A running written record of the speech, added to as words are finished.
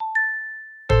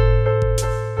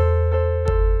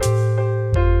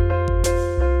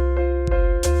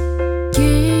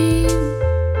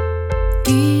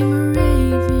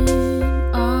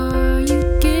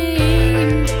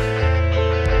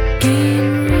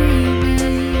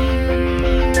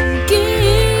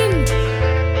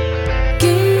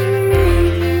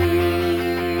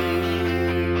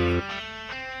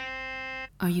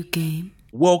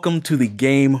welcome to the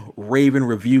Game Raven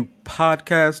Review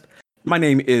podcast. My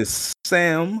name is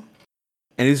Sam,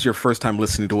 and it is your first time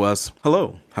listening to us.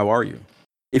 Hello, how are you?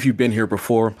 If you've been here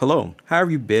before, hello, how have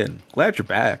you been? Glad you're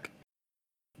back.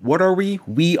 What are we?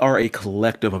 We are a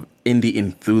collective of indie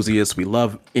enthusiasts. We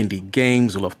love indie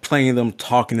games. We love playing them,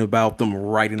 talking about them,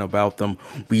 writing about them.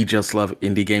 We just love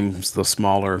indie games. The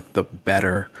smaller, the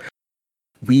better.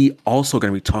 We also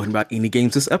going to be talking about indie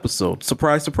games this episode.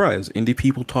 Surprise, surprise. Indie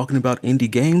people talking about indie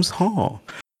games? Huh.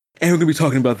 And we're going to be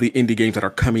talking about the indie games that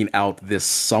are coming out this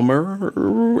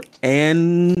summer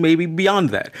and maybe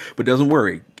beyond that. But don't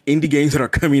worry. Indie games that are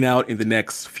coming out in the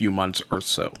next few months or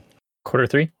so. Quarter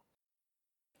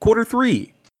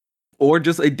 3, or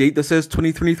just a date that says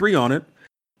 2023 on it,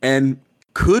 and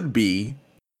could be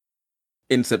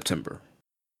in September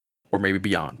or maybe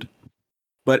beyond.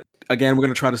 But again, we're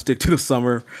going to try to stick to the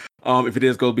summer. If it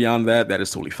is go beyond that, that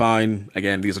is totally fine.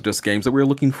 Again, these are just games that we're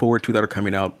looking forward to that are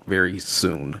coming out very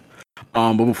soon.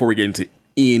 But before we get into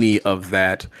any of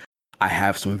that, I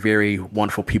have some very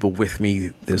wonderful people with me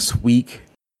this week.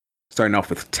 Starting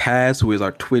off with Taz, who is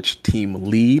our Twitch team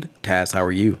lead. Taz, how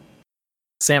are you?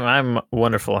 Sam, I'm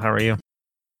wonderful. How are you?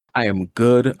 I am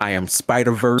good. I am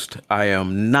Spider-Versed. I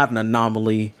am not an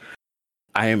anomaly.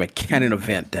 I am a canon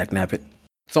event, dagnabbit.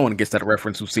 Someone gets that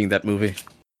reference who's seen that movie.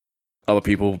 Other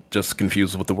people just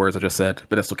confused with the words I just said,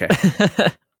 but that's okay.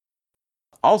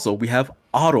 Also, we have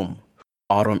Autumn.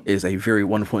 Autumn is a very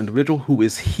wonderful individual who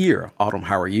is here. Autumn,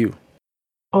 how are you?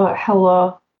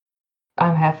 Hello.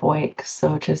 I'm half awake,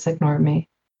 so just ignore me.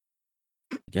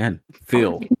 Again,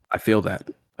 I feel that.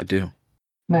 I do.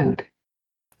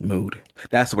 Mood.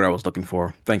 That's what I was looking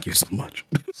for. Thank you so much.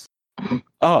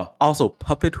 Also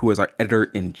Puppet, who is our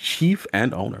editor-in-chief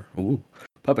and owner. Ooh.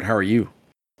 Puppet, how are you?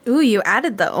 Ooh, you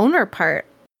added the owner part.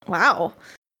 Wow.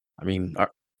 I mean,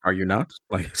 are you not?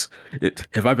 Like,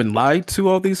 have I been lied to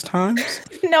all these times?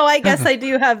 No, I guess I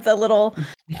do have the little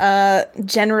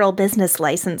general business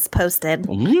license posted.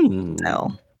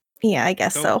 So, yeah, I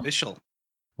guess so. Official.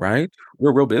 Right?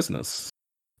 We're real business.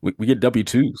 We get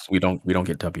W-2s. We don't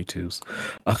get W-2s.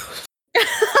 I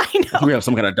know. We have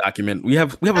some kind of document. We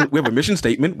have a mission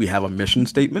statement. We have a mission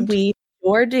statement. We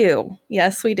sure do.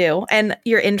 Yes, we do. And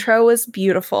your intro was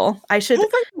beautiful. I should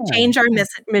change our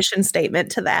mission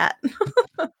statement to that.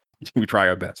 We try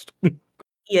our best.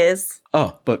 Yes.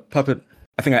 Oh, but Puppet,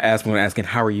 I think I asked when asking,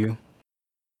 how are you?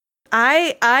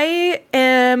 I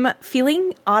am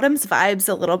feeling Autumn's vibes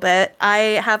a little bit. I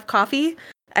have coffee.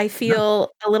 I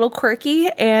feel a little quirky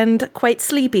and quite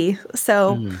sleepy.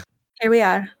 So here we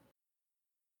are.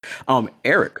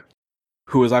 Eric,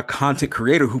 who is our content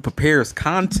creator who prepares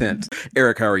content.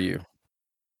 Eric, how are you?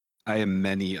 I am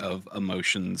many of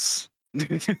emotions.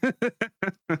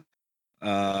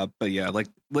 But yeah, like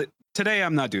today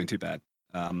I'm not doing too bad.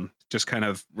 Just kind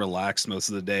of relaxed most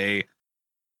of the day.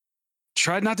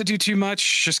 Tried not to do too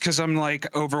much just because I'm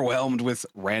like overwhelmed with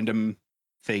random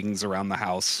things around the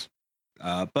house.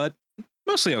 But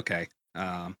mostly okay.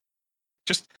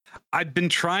 I've been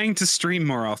trying to stream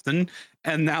more often,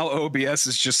 and now OBS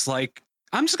is just like,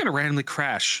 I'm just going to randomly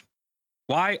crash.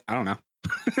 Why? I don't know.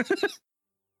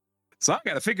 So I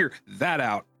got to figure that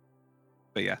out.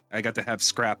 But yeah, I got to have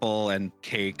Scrapple and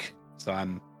cake, so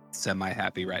I'm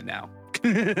semi-happy right now.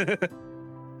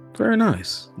 Very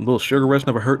nice. A little sugar rush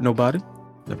never hurt nobody.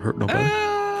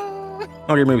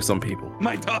 Okay, maybe some people.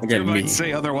 My doctor might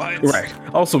say otherwise. Right.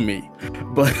 Also me.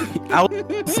 But out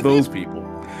to those people.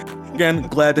 Again,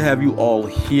 glad to have you all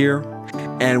here.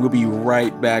 And we'll be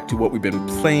right back to what we've been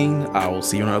playing. I will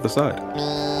see you on the other side.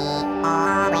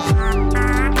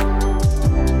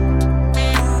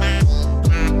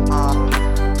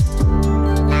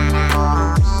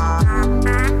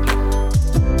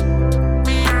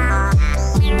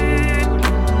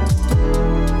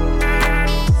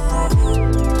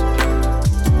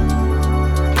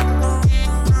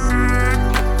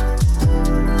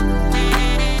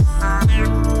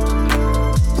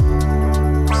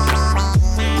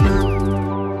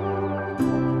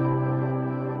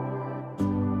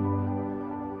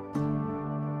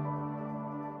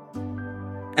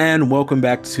 And welcome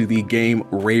back to the Game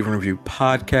Raven Review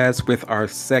podcast with our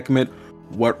segment,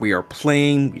 What We Are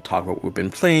Playing. We talk about what we've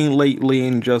been playing lately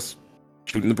and just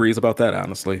shooting the breeze about that,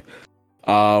 honestly.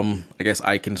 I guess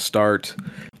I can start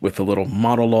with a little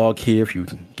monologue here if you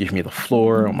can give me the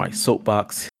floor on my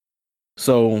soapbox.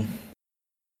 So,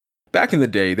 back in the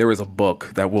day, there was a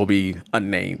book that will be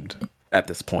unnamed at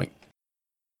this point.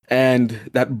 And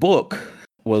that book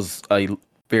was a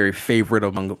very favorite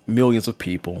among millions of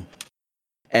people.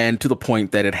 And to the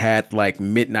point that it had like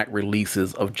midnight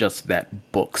releases of just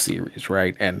that book series,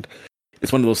 right? And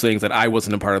It's one of those things that I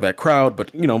wasn't a part of that crowd,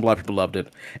 but a lot of people loved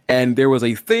it. And there was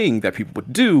a thing that people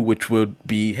would do, which would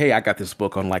be, hey, I got this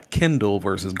book on like Kindle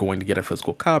versus going to get a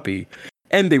physical copy.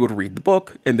 And they would read the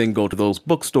book and then go to those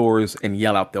bookstores and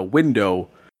yell out the window,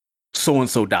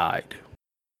 so-and-so died.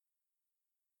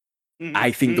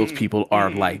 I think those people are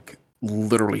like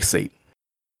literally Satan.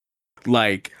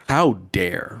 Like, how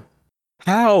dare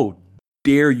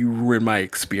you ruin my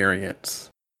experience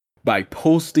by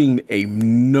posting a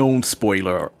known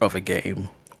spoiler of a game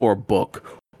or a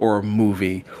book or a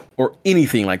movie or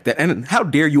anything like that? And how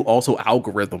dare you also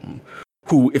algorithm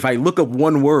who, if I look up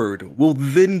one word, will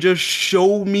then just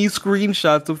show me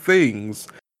screenshots of things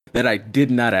that I did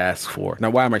not ask for. Now,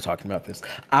 why am I talking about this?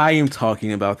 I am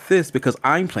talking about this because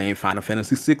I'm playing Final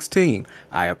Fantasy 16.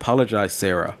 I apologize,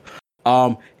 Sarah.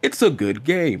 It's a good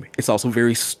game. It's also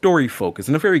very story focused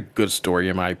and a very good story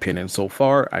in my opinion so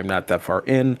far. I'm not that far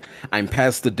in. I'm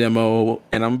past the demo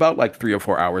and I'm about like 3 or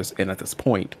 4 hours in at this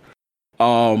point.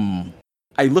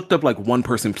 I looked up like one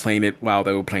person playing it while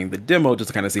they were playing the demo just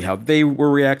to kind of see how they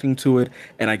were reacting to it.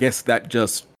 And I guess that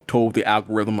just told the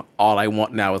algorithm all I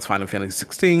want now is Final Fantasy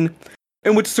 16.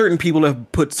 In which certain people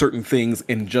have put certain things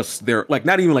in just their, like,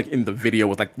 not even like in the video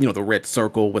with like, the red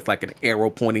circle with like an arrow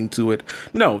pointing to it.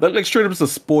 No, that like straight up is a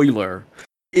spoiler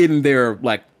in their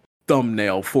like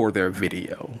thumbnail for their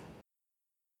video.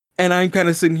 And I'm kind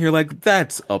of sitting here like,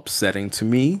 that's upsetting to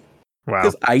me. Wow.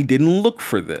 Because I didn't look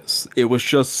for this. It was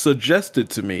just suggested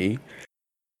to me.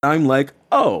 I'm like,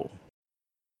 oh,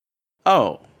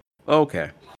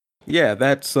 okay. Yeah,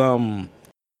 that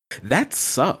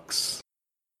sucks.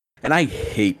 And I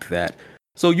hate that.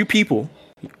 So you people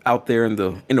out there in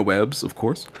the interwebs, of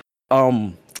course,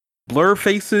 blur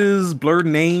faces, blur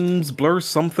names, blur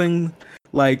something.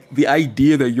 Like the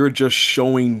idea that you're just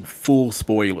showing full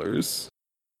spoilers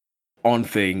on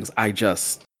things, I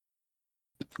just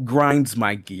grinds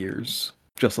my gears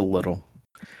just a little.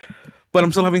 But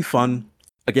I'm still having fun.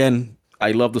 Again,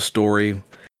 I love the story.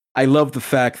 I love the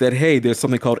fact that, hey, there's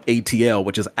something called ATL,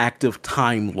 which is active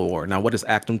time lore. Now, what is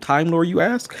active time lore, you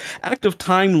ask? Active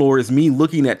time lore is me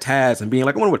looking at Taz and being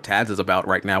like, I wonder what Taz is about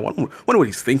right now. I wonder what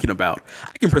he's thinking about.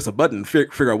 I can press a button and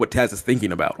figure out what Taz is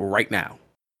thinking about right now.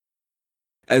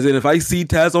 As in, if I see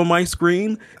Taz on my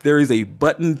screen, there is a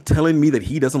button telling me that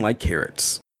he doesn't like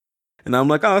carrots. And I'm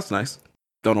like, oh, that's nice.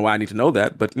 Don't know why I need to know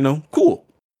that, but, cool.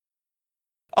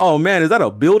 Oh, man, is that a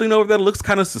building over there that looks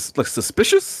kind of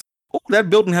suspicious? Oh, that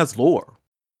building has lore.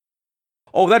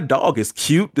 Oh, that dog is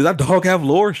cute. Does that dog have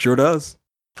lore? Sure does.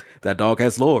 That dog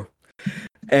has lore.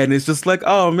 And it's just like,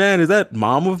 oh man, is that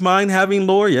mom of mine having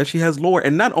lore? Yeah, she has lore.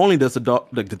 And not only does the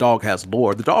dog has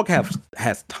lore, the dog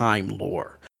has time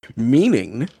lore.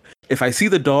 Meaning, if I see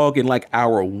the dog in like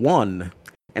hour 1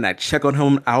 and I check on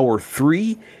him hour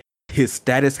 3, his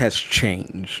status has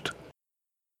changed.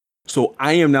 So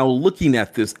I am now looking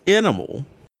at this animal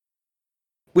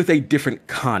with a different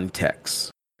context,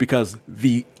 because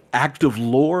the active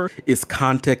lore is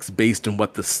context based on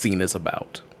what the scene is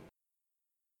about.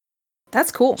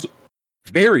 That's cool. So,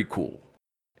 very cool.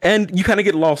 And you kind of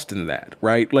get lost in that,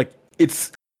 right? Like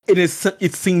it's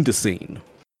scene to scene.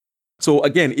 So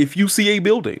again, if you see a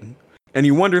building and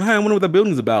you're wondering, hey, I wonder what that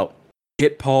building's about,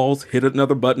 hit pause, hit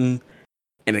another button,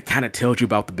 and it kind of tells you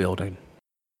about the building.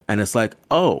 And it's like,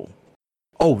 oh,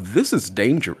 this is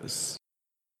dangerous.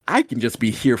 I can just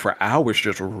be here for hours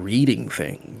just reading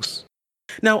things.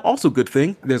 Now, also good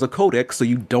thing, there's a codex, so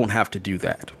you don't have to do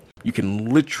that. You can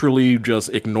literally just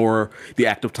ignore the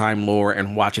active time lore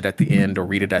and watch it at the end or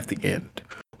read it at the end,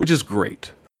 which is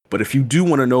great. But if you do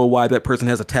want to know why that person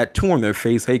has a tattoo on their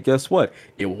face, hey, guess what?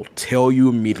 It will tell you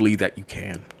immediately that you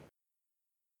can.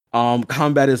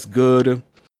 Combat is good.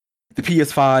 The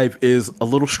PS5 is a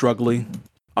little struggling.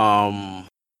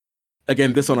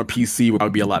 Again, this on a PC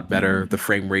would be a lot better. The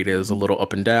frame rate is a little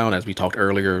up and down, as we talked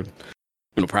earlier,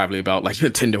 probably about like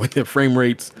Nintendo and their frame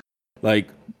rates. Like,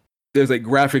 there's a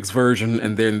graphics version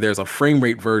and then there's a frame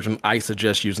rate version. I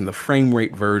suggest using the frame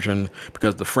rate version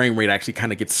because the frame rate actually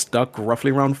kind of gets stuck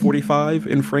roughly around 45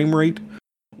 in frame rate.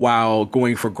 While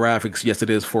going for graphics, yes, it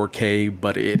is 4K,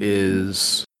 but it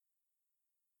is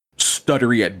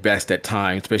stuttery at best at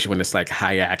times, especially when it's like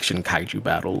high action kaiju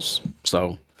battles.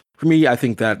 So for me, I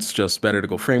think that's just better to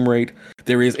go frame rate.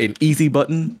 There is an easy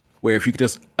button where if you could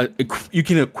just you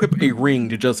can equip a ring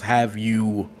to just have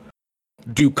you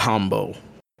do combo.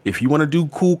 If you want to do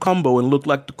cool combo and look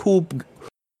like the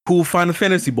cool Final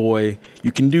Fantasy boy,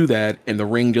 you can do that, and the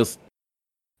ring just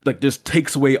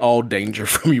takes away all danger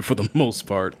from you for the most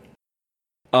part.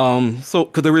 So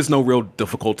because there is no real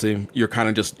difficulty, you're kind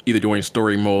of just either doing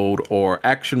story mode or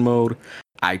action mode.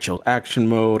 I chose action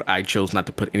mode. I chose not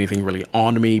to put anything really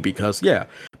on me because, yeah,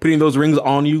 putting those rings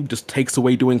on you just takes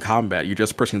away doing combat. You're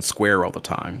just pressing square all the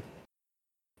time.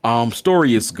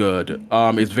 Story is good.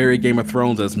 It's very Game of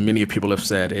Thrones, as many people have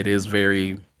said. It is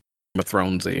very Game of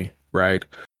Thronesy, right?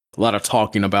 A lot of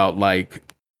talking about like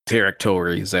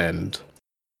territories and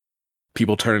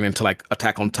people turning into like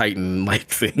Attack on Titan like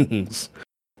things.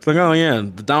 It's like, oh yeah,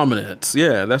 the dominance.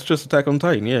 Yeah, that's just Attack on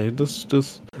Titan. Yeah,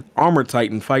 just Armored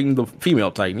Titan fighting the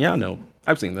female Titan. Yeah, I know.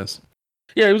 I've seen this.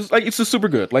 Yeah, it was like it's just super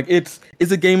good. Like it's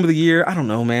a game of the year. I don't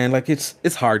know, man. Like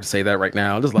it's hard to say that right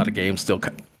now. There's a lot of games still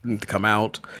need to come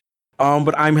out.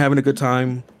 But I'm having a good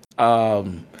time.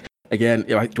 Again,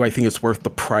 do I think it's worth the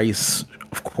price?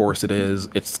 Of course it is.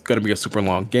 It's gonna be a super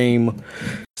long game.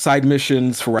 Side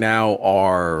missions for right now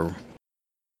are,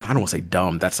 I don't want to say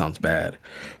dumb. That sounds bad.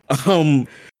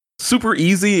 Super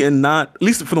easy and not, at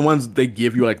least for the ones they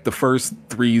give you, like the first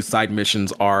 3 side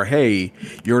missions are, hey,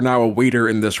 you're now a waiter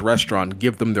in this restaurant,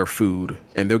 give them their food,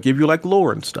 and they'll give you like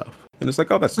lore and stuff. And it's like,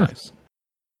 oh, that's nice.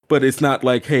 But it's not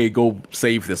like, hey, go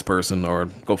save this person or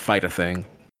go fight a thing.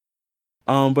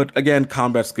 But again,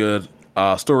 combat's good,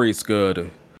 story's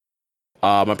good.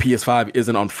 My PS5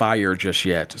 isn't on fire just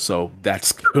yet, so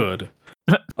that's good.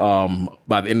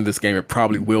 By the end of this game, it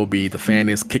probably will be. The fan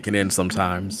is kicking in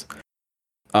sometimes.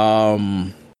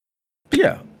 Yeah,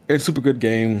 it's a super good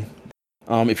game.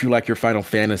 If you like your Final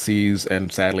Fantasies and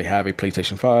sadly have a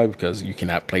PlayStation 5 because you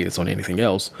cannot play this on anything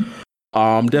else,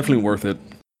 definitely worth it.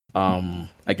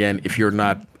 Again, if you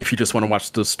just want to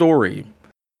watch the story,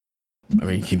 I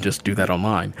mean, you can just do that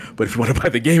online. But if you want to buy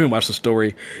the game and watch the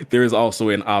story, there is also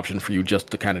an option for you just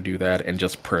to kind of do that and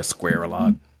just press square a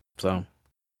lot. So,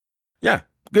 yeah,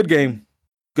 good game,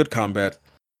 good combat.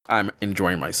 I'm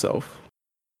enjoying myself.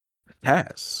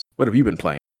 Taz, what have you been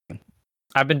playing?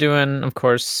 I've been doing, of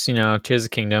course, Tears of the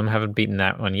Kingdom. Haven't beaten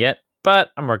that one yet,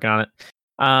 but I'm working on it.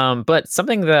 But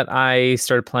something that I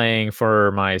started playing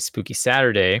for my Spooky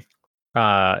Saturday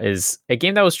is a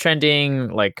game that was trending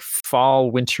like fall,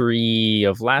 wintry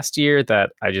of last year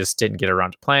that I just didn't get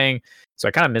around to playing. So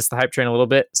I kind of missed the hype train a little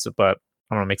bit. So, but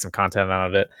I'm gonna make some content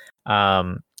out of it.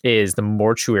 Is the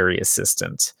Mortuary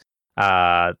Assistant.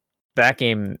 That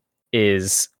game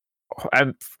is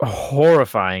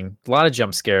horrifying. A lot of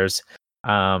jump scares.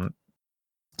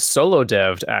 Solo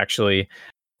devved actually,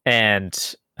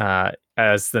 and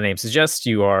as the name suggests,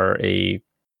 you are a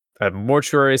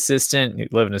mortuary assistant. You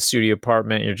live in a studio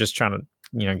apartment. You're just trying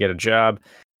to get a job.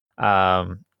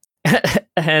 And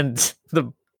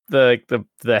the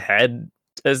head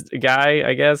as guy,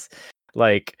 I guess,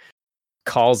 like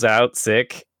calls out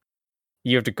sick.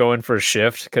 You have to go in for a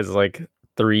shift because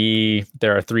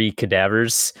there are 3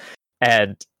 cadavers.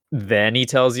 And then he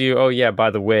tells you, oh yeah,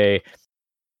 by the way,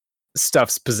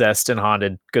 stuff's possessed and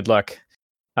haunted. Good luck.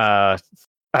 I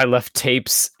left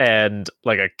tapes and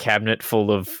like a cabinet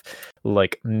full of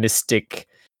like mystic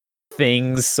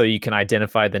things so you can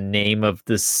identify the name of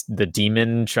the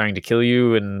demon trying to kill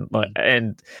you.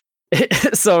 And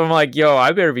so I'm like, yo,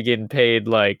 I better be getting paid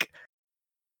like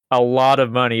a lot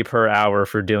of money per hour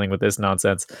for dealing with this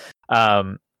nonsense.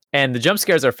 And the jump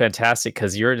scares are fantastic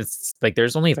because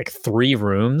there's only like 3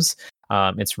 rooms.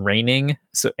 It's raining,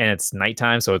 and it's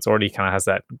nighttime, so it's already kind of has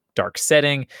that dark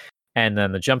setting. And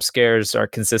then the jump scares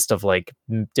consist of like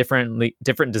different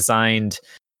designed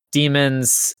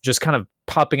demons just kind of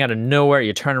popping out of nowhere.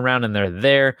 You turn around and they're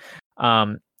there.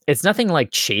 It's nothing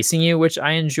like chasing you, which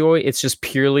I enjoy. It's just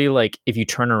purely like if you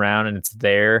turn around and it's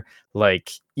there,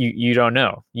 like you don't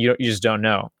know. You just don't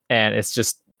know, and it's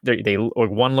just. They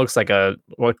one looks like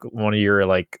one of your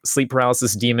like sleep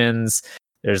paralysis demons.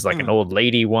 There's like an old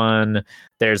lady one.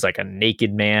 There's like a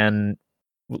naked man,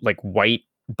 like white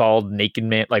bald naked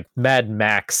man, like Mad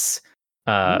Max,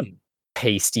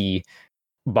 pasty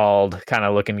bald kind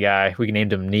of looking guy. We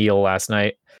named him Neil last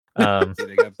night. They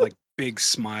have like big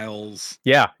smiles.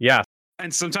 Yeah.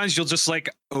 And sometimes you'll just like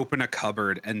open a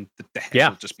cupboard and the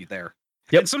head will just be there.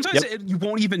 Yep. And sometimes you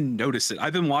won't even notice it.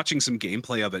 I've been watching some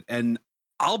gameplay of it, and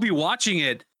I'll be watching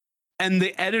it, and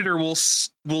the editor will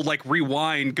like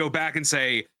rewind, go back and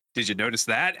say, "Did you notice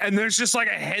that?" And there's just like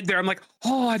a head there. I'm like,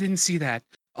 "Oh, I didn't see that.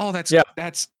 Oh, that's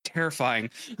terrifying."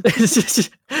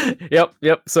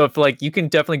 Yep. So if like you can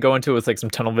definitely go into it with like some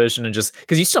tunnel vision and just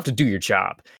because you still have to do your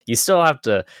job. You still have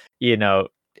to,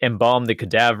 embalm the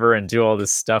cadaver and do all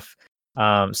this stuff.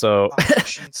 So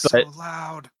so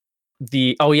loud.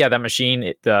 That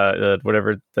machine, the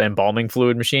whatever the embalming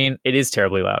fluid machine, it is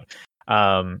terribly loud.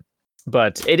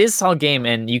 But it is a solid game,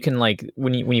 and you can like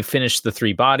when you finish the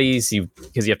 3 bodies,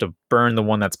 because you have to burn the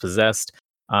one that's possessed.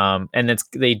 And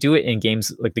they do it in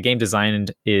games like the game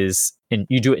designed is, and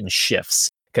you do it in shifts.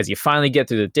 because you finally get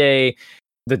through the day.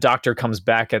 The doctor comes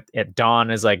back at dawn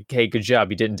and is like, hey, good job,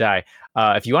 you didn't die.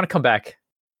 If you want to come back,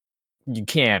 you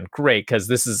can. Great, because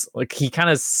this is like he kind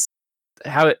of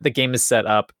how the game is set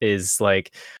up is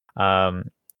like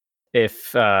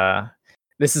if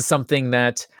this is something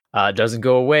that doesn't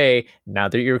go away now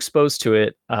that you're exposed to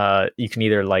it, you can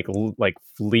either like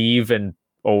leave and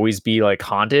always be like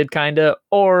haunted kind of,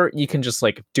 or you can just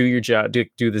like do your job,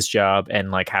 do this job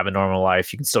and like have a normal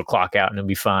life. You can still clock out and it'll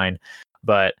be fine.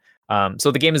 But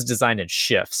so the game is designed in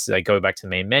shifts. Like go back to the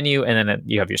main menu, and then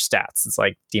you have your stats. It's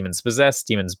like demons possessed,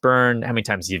 demons burned. How many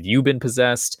times have you been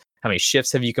possessed? How many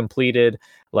shifts have you completed?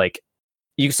 Like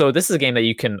so this is a game that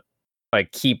you can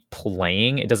like keep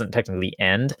playing. It doesn't technically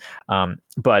end.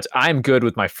 But I'm good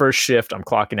with my first shift. I'm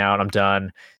clocking out. I'm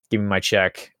done. Give me my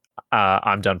check.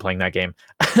 I'm done playing that game.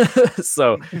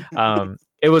 So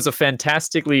it was a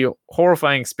fantastically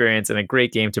horrifying experience and a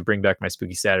great game to bring back my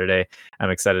Spooky Saturday. I'm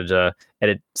excited to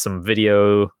edit some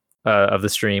video of the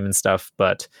stream and stuff,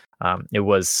 but it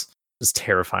was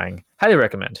terrifying. Highly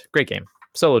recommend. Great game.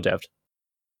 Solo devved.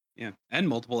 Yeah, and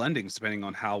multiple endings depending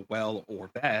on how well or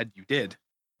bad you did.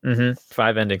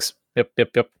 5 endings.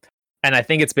 Yep. And I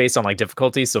think it's based on like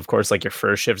difficulty. So of course, like your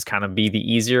first shift is kind of be the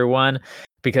easier one,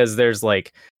 because there's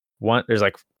like 1,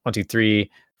 2,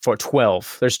 3, 4,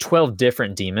 12. There's 12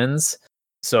 different demons.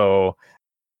 So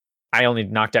you only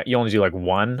do like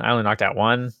 1. I only knocked out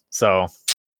 1. So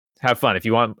have fun. If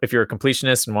you're a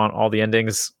completionist and want all the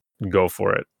endings, go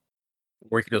for it.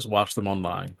 Or you can just watch them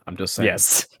online. I'm just saying.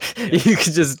 Yes. You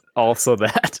could just also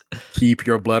that. Keep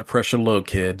your blood pressure low,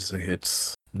 kids.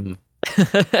 It's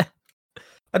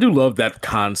I do love that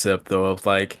concept though of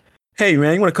like, hey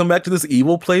man, you want to come back to this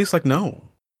evil place? Like, no.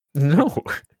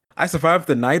 I survived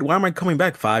the night. Why am I coming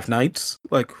back 5 nights?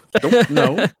 Like, don't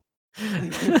know.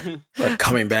 Like,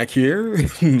 coming back here,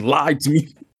 lied to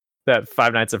me. That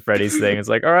Five Nights at Freddy's thing. It's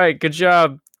like, all right, good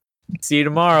job. See you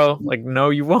tomorrow. Like, no,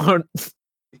 you won't.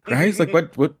 Right? It's like,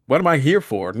 what am I here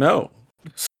for? No.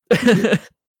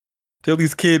 Tell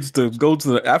these kids to go to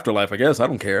the afterlife. I guess I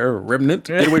don't care. Remnant,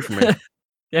 get away from me.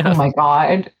 Oh my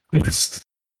god.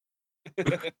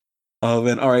 Oh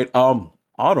man, all right.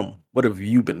 Autumn, what have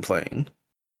you been playing?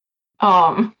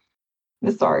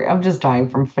 Sorry, I'm just dying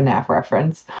from FNAF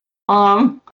reference.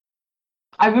 I've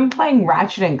been playing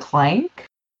Ratchet and Clank.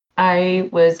 I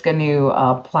was going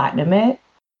to platinum it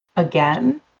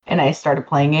again, and I started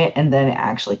playing it, and then it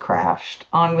actually crashed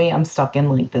on me. I'm stuck in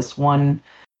like this one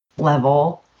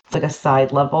level. It's like a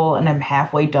side level, and I'm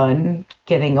halfway done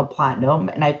getting a platinum,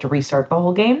 and I have to restart the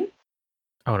whole game.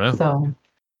 Oh no. So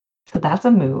that's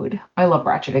a mood. I love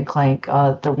Ratchet and Clank.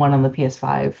 The one on the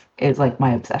PS5 is like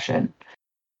my obsession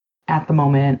at the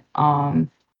moment.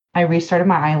 I restarted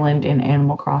my island in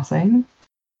Animal Crossing.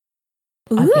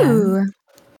 Ooh.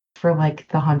 For like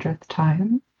the 100th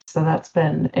time. So that's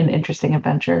been an interesting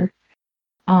adventure.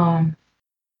 I'm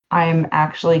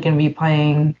actually going to be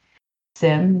playing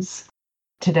Sims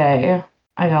today.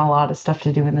 I got a lot of stuff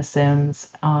to do in The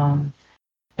Sims.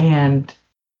 And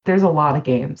there's a lot of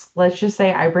games. Let's just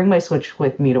say I bring my Switch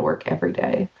with me to work every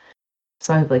day.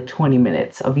 So I have like 20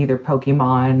 minutes of either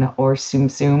Pokemon or Tsum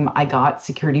Tsum. I got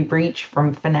Security Breach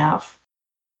from FNAF.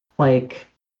 Like,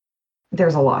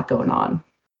 there's a lot going on.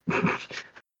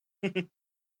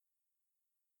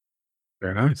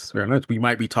 Very nice. Very nice. We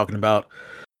might be talking about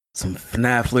some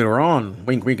FNAF later on.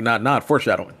 Wink, wink, nod, nod.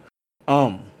 Foreshadowing.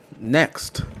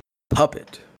 Next,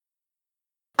 Puppet.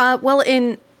 Well,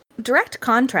 in direct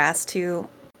contrast to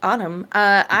Autumn,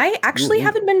 I actually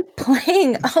haven't been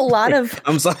playing a lot of.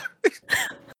 I'm sorry.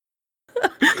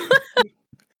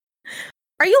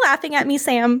 Are you laughing at me,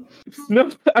 Sam?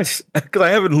 No, because I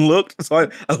haven't looked. So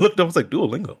I looked up. I was like,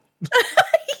 Duolingo.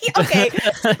 Okay,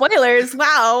 spoilers.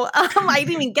 Wow, I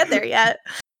didn't even get there yet.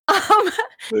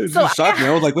 It just shocked me.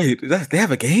 I was like, wait, they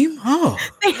have a game? Oh,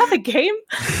 they have a game?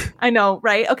 I know,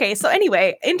 right? Okay, so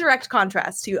anyway, in direct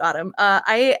contrast to Autumn,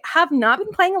 I have not been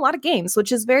playing a lot of games,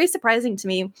 which is very surprising to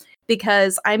me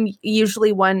because I'm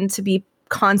usually one to be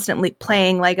constantly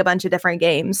playing like a bunch of different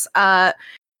games.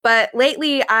 But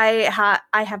lately, I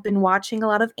have been watching a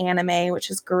lot of anime, which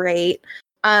is great.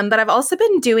 But I've also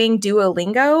been doing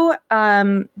Duolingo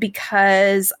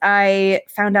because I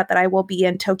found out that I will be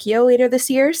in Tokyo later this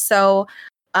year. So,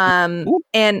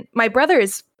 and my brother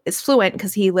is fluent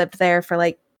because he lived there for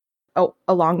like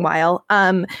a long while.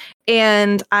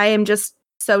 And I am just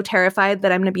so terrified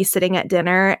that I'm going to be sitting at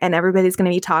dinner and everybody's going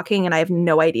to be talking and I have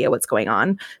no idea what's going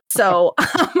on. So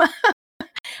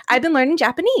I've been learning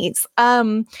Japanese.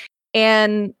 And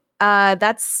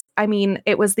that's, I mean,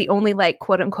 it was the only like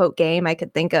quote unquote game I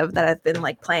could think of that I've been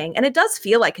like playing. And it does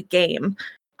feel like a game.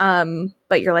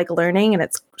 but you're like learning and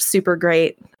it's super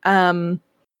great.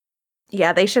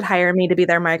 Yeah, they should hire me to be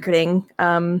their marketing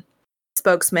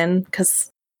spokesman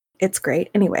because it's great.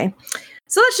 Anyway,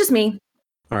 so that's just me.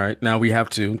 All right, now we have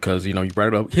to, because you brought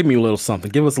it up. Hit me a little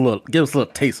something. Give us a little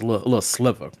taste, a little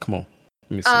sliver. Come on.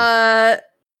 Let me see.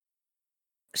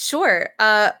 Sure.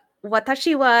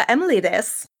 Watashi wa Emily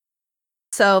desu.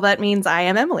 So that means I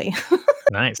am Emily.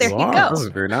 Nice. There you Wow, go. That was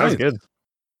very That nice. was good.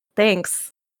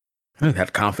 Thanks.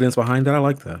 Had confidence behind that. I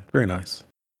like that. Very nice.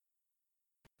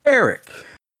 Eric,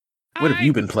 what have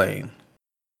you been playing?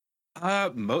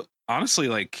 Honestly,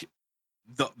 like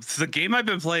the game I've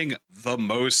been playing the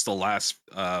most the last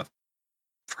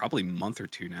probably month or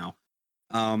two now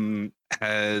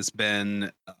has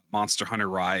been Monster Hunter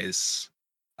Rise,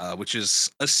 which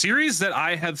is a series that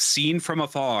I have seen from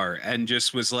afar and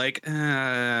just was like,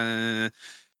 and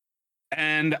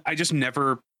I just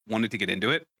never wanted to get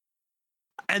into it.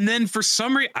 And then for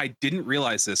some reason, I didn't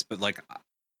realize this, but like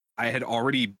I had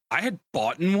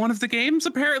bought in one of the games.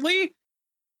 Apparently,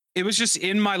 it was just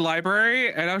in my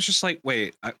library, and I was just like,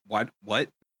 "Wait, what?"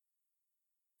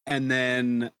 And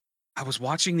then I was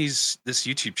watching this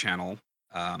YouTube channel.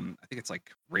 I think it's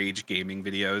like Rage Gaming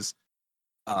videos.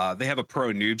 They have a pro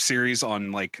noob series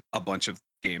on like a bunch of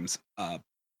games,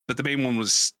 but the main one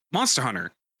was Monster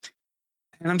Hunter.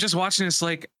 And I'm just watching this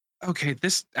like, okay,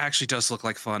 this actually does look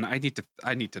like fun. I need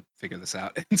to figure this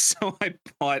out. And so I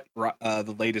bought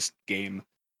the latest game,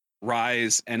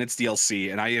 Rise, and its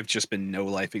DLC, and I have just been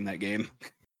no-lifing that game.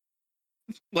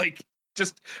 Like,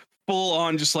 just full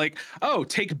on, just like, oh,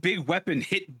 take big weapon,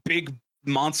 hit big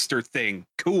monster thing.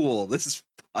 Cool, this is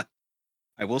fun.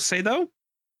 I will say, though,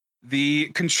 the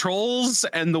controls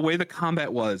and the way the combat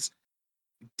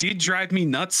did drive me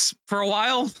nuts for a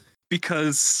while,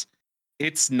 because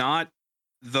it's not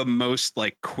the most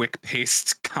like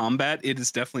quick-paced combat. It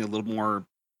is definitely a little more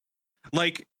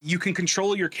like you can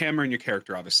control your camera and your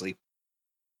character, obviously,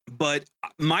 but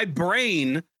my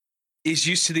brain is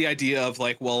used to the idea of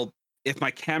like, well, if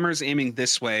my camera's aiming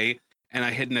this way and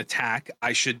I hit an attack,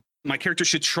 my character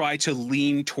should try to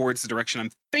lean towards the direction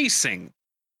I'm facing.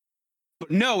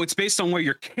 But no, it's based on where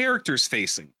your character's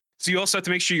facing. So you also have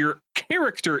to make sure your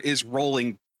character is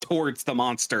rolling towards the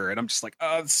monster. And I'm just like,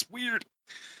 oh, it's weird.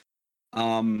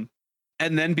 And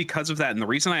then because of that, and the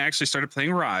reason I actually started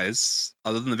playing Rise,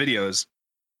 other than the videos,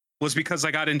 was because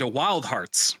I got into Wild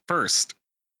Hearts first,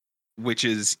 which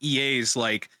is EA's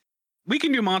like, we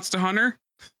can do Monster Hunter.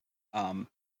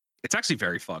 It's actually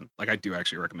very fun. Like, I do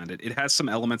actually recommend it. It has some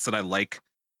elements that I like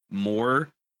more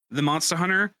than Monster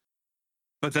Hunter,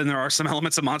 but then there are some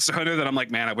elements of Monster Hunter that I'm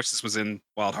like, man, I wish this was in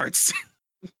Wild Hearts.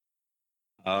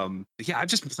 Yeah, I've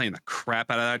just been playing the crap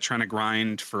out of that, trying to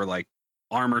grind for like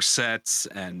armor sets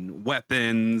and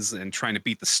weapons and trying to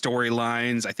beat the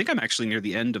storylines. I think I'm actually near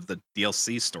the end of the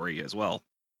DLC story as well,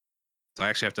 so I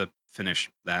actually have to finish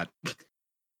that.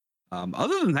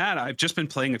 Other than that, I've just been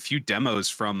playing a few demos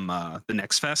from the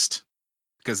Next Fest,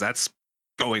 because that's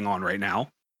going on right now.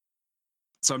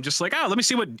 So I'm just like, let me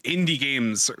see what indie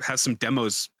games has some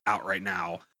demos out right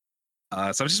now. So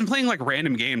I've just been playing like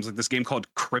random games, like this game called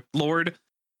Crypt Lord,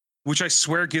 which I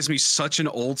swear gives me such an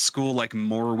old school, like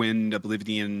Morrowind,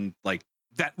 Oblivion, like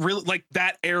that really, like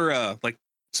that era, like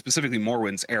specifically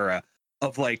Morrowind's era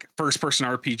of like first person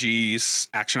RPGs,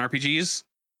 action RPGs.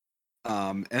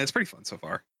 And it's pretty fun so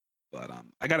far. But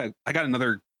I got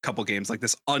another couple games like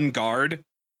this Unguard.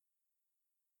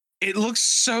 It looks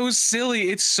so silly.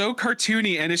 It's so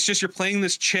cartoony, and it's just you're playing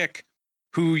this chick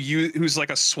who's like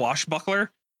a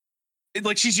swashbuckler.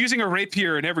 Like she's using a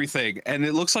rapier and everything, and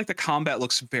it looks like the combat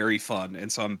looks very fun.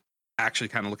 And so I'm actually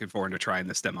kind of looking forward to trying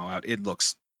this demo out. It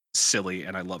looks silly,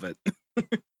 and I love it.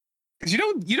 Because you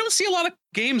don't see a lot of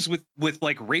games with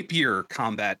like rapier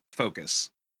combat focus.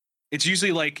 It's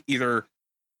usually like either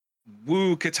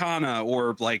woo katana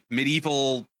or like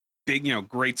medieval big,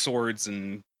 great swords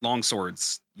and long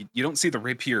swords. You don't see the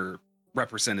rapier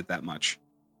represented that much.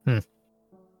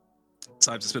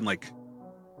 So I've just been like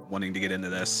wanting to get into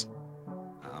this.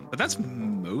 But that's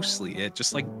mostly it.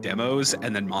 Just like demos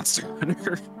and then Monster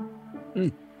Hunter.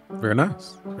 Very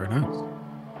nice. Very nice.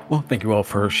 Well, thank you all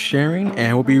for sharing,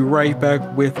 and we'll be right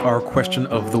back with our question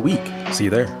of the week. See you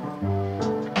there.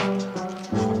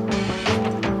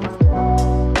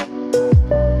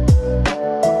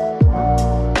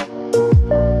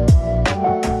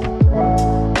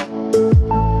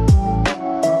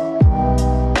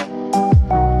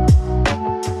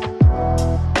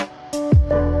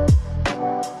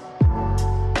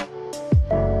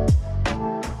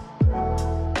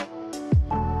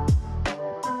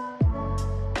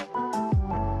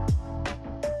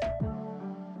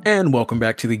 And welcome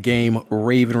back to the Game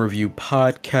Raven Review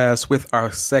podcast with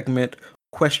our segment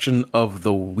Question of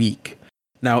the Week.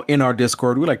 Now, in our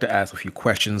Discord, we like to ask a few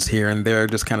questions here and there,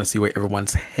 just kind of see where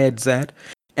everyone's head's at.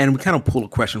 And we kind of pull a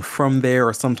question from there,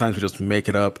 or sometimes we just make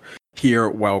it up here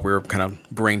while we're kind of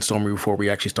brainstorming before we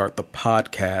actually start the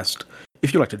podcast.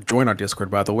 If you'd like to join our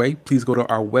Discord, by the way, please go to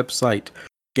our website,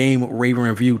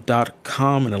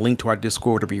 GameRavenReview.com, and a link to our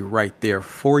Discord will be right there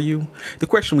for you. The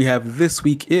question we have this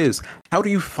week is, how do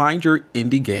you find your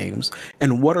indie games,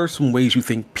 and what are some ways you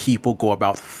think people go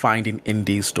about finding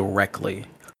indies directly?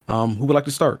 Who would like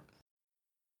to start?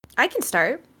 I can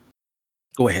start.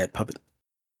 Go ahead, Puppet.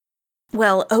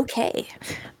 Well, okay.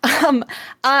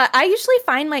 I usually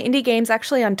find my indie games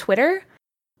actually on Twitter.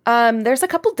 There's a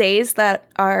couple days that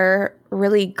are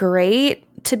really great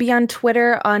to be on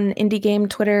Twitter, on indie game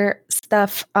Twitter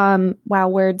stuff. Wow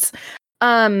words.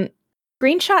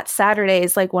 Screenshot Saturday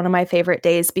is like one of my favorite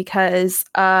days because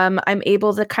I'm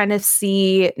able to kind of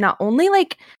see not only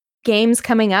like games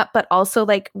coming up, but also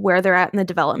like where they're at in the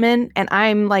development. And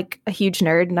I'm like a huge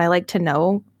nerd and I like to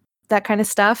know that kind of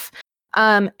stuff.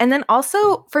 And then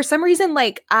also for some reason,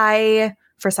 it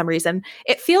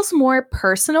feels more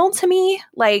personal to me.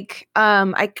 Like,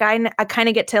 I kind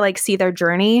of get to like see their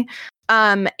journey.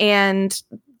 And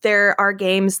there are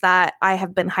games that I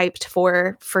have been hyped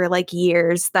for like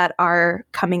years that are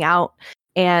coming out.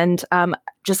 And,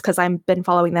 just cause I've been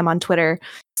following them on Twitter.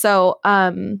 So,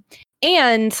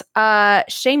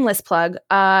 shameless plug,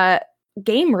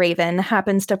 Game Raven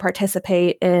happens to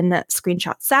participate in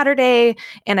Screenshot Saturday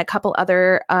and a couple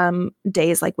other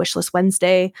days like Wishlist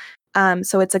Wednesday.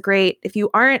 So it's a great, if you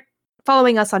aren't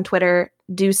following us on Twitter,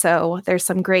 do so. There's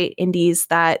some great indies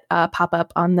that pop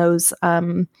up on those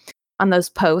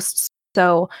posts.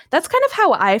 So that's kind of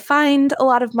how I find a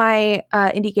lot of my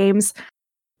indie games.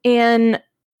 And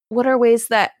what are ways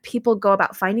that people go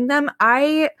about finding them?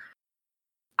 I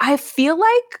feel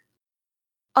like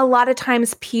a lot of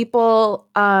times people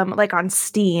like on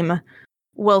Steam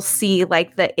will see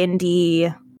like the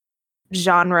indie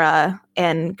genre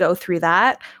and go through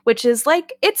that, which is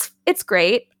like it's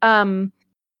great.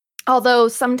 Although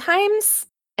sometimes,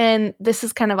 and this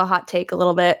is kind of a hot take a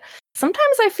little bit,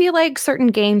 sometimes I feel like certain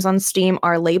games on Steam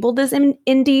are labeled as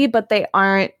indie, but they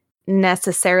aren't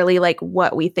necessarily like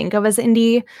what we think of as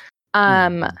indie.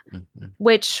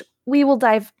 Which we will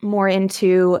dive more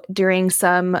into during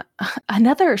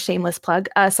another shameless plug,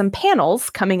 some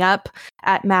panels coming up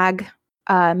at Mag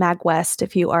West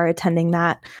if you are attending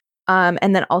that.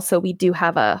 And then also we do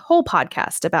have a whole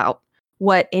podcast about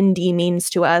what indie means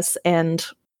to us and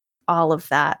all of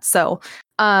that. So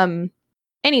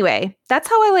anyway, that's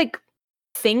how I like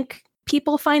think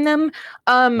people find them.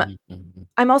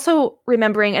 I'm also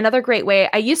remembering another great way.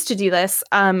 I used to do this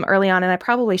early on, and I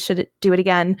probably should do it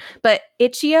again. But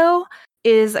Itch.io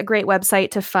is a great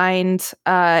website to find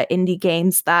indie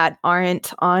games that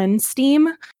aren't on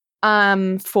Steam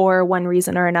for one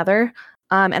reason or another.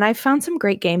 And I found some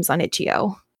great games on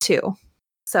Itch.io too.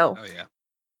 So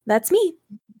that's me.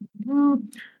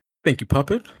 Thank you,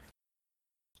 Puppet.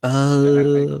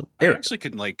 I actually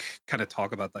could like kind of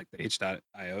talk about like the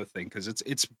Itch.io thing because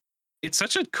it's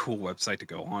such a cool website to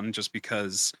go on just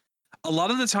because a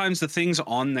lot of the times the things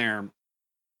on there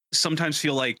sometimes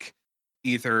feel like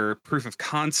either proof of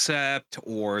concept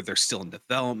or they're still in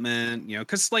development, you know,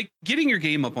 because like getting your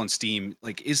game up on Steam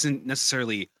like isn't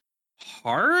necessarily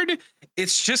hard.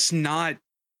 It's just not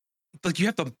like you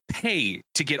have to pay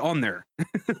to get on there.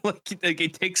 like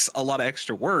it takes a lot of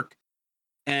extra work.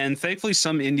 And thankfully,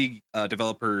 some indie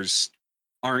developers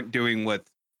aren't doing what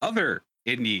other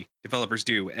indie developers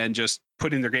do and just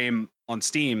putting their game on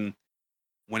Steam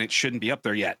when it shouldn't be up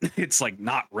there yet. It's like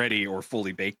not ready or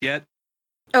fully baked yet.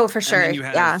 Oh, for sure.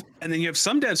 And then you have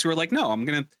some devs who are like, no, I'm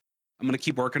gonna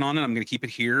keep working on it. I'm gonna keep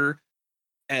it here,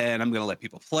 and I'm gonna let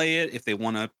people play it if they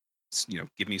want to, you know,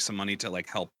 give me some money to like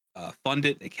help fund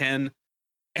it. They can.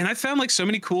 And I found like so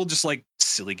many cool, just like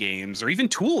silly games or even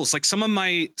tools. Like some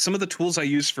of the tools I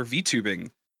use for VTubing,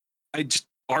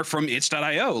 are from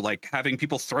Itch.io. Like having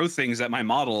people throw things at my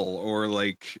model, or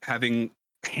like having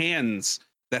hands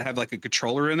that have like a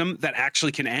controller in them that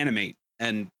actually can animate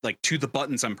and like to the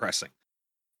buttons I'm pressing.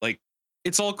 Like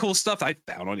it's all cool stuff I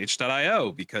found on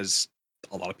Itch.io because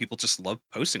a lot of people just love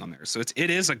posting on there. So it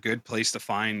is a good place to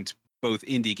find both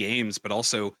indie games, but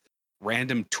also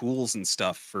random tools and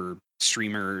stuff for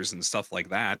streamers and stuff like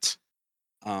that.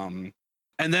 And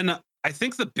then I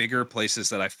think the bigger places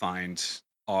that I find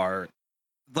are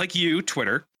like you,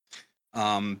 Twitter,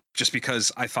 just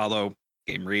because I follow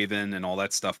Game Raven and all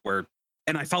that stuff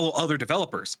and I follow other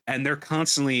developers and they're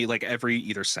constantly like every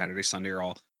either Saturday, Sunday, or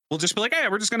we'll just be like, hey,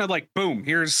 we're just gonna like, boom,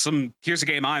 here's a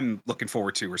game I'm looking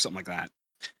forward to, or something like that.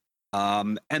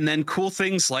 And then cool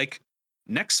things like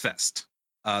Next Fest,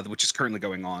 which is currently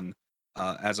going on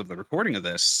as of the recording of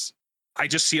this. I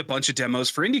just see a bunch of demos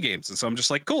for indie games, and so I'm just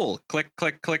like, cool, click,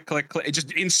 click, click, click, click.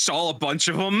 Just install a bunch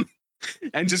of them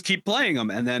and just keep playing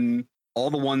them. And then all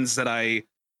the ones that I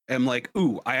am like,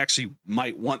 ooh, I actually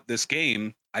might want this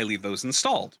game, I leave those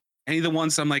installed. Any of the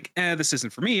ones I'm like, this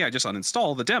isn't for me, I just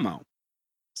uninstall the demo.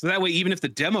 So that way, even if the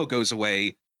demo goes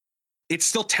away, it's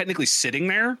still technically sitting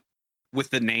there with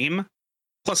the name.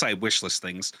 Plus, I wishlist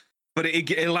things, but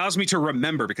it allows me to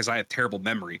remember because I have terrible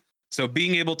memory. So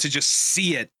being able to just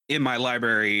see it in my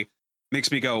library makes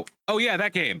me go, oh yeah,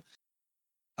 that game.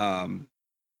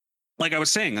 Like I was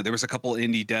saying, there was a couple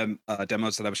indie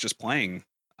demos that I was just playing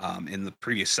in the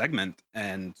previous segment,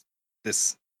 and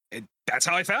that's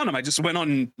how I found them. I just went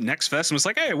on Next Fest and was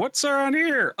like, hey, what's around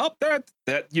here? Oh, that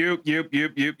you.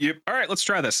 All right, let's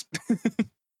try this.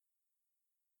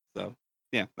 So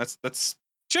yeah, that's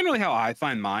generally how I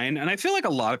find mine. And I feel like a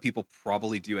lot of people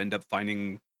probably do end up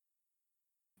finding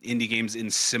indie games in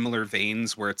similar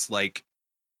veins, where it's like,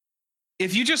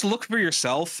 if you just look for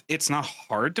yourself, it's not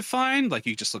hard to find. Like,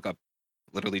 you just look up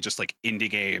literally just like indie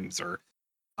games, or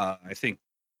I think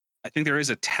there is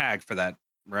a tag for that,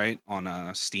 right,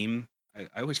 on Steam.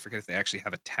 I always forget if they actually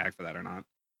have a tag for that or not.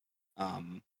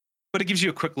 But it gives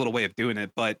you a quick little way of doing it.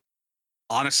 But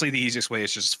honestly, the easiest way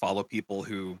is just follow people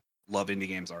who love indie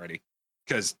games already,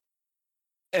 because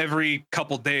every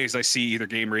couple days I see either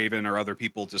Game Raven or other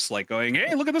people just like going,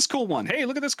 hey, look at this cool one. Hey,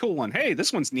 look at this cool one. Hey,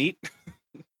 this one's neat.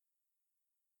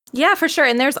 Yeah, for sure.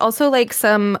 And there's also like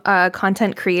some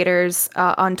content creators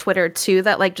on Twitter too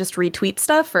that like just retweet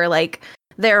stuff, or like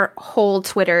their whole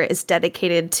Twitter is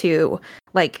dedicated to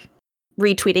like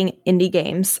retweeting indie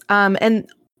games. And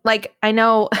like, I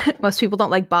know most people don't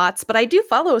like bots, but I do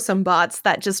follow some bots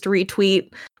that just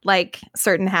retweet like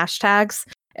certain hashtags.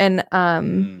 And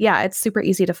yeah, it's super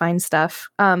easy to find stuff.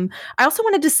 I also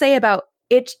wanted to say about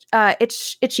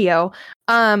itch.io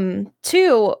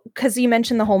too, because you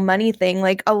mentioned the whole money thing.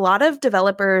 Like, a lot of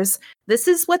developers, this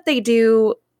is what they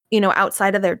do, you know,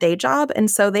 outside of their day job,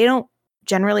 and so they don't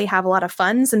generally have a lot of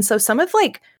funds. And so some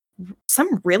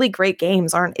really great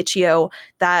games are on itch.io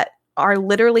that are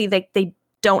literally they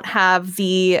don't have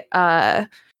the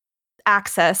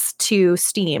access to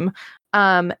Steam.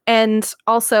 And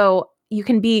also, you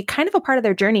can be kind of a part of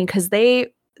their journey because they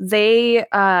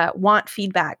want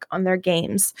feedback on their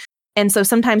games. And so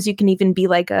sometimes you can even be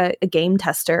like a game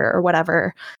tester or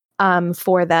whatever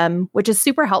for them, which is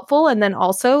super helpful. And then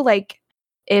also, like,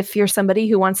 if you're somebody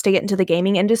who wants to get into the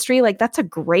gaming industry, like, that's a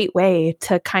great way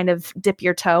to kind of dip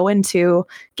your toe into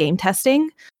game testing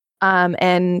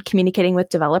and communicating with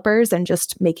developers and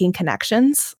just making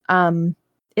connections.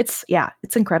 It's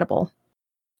incredible.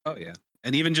 Oh yeah.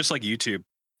 And even just like YouTube,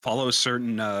 follow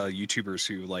certain YouTubers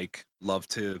who like love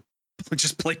to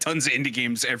just play tons of indie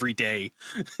games every day.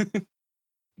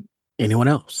 Anyone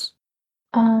else?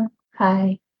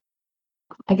 Hi.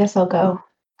 I guess I'll go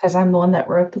because I'm the one that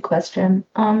wrote the question.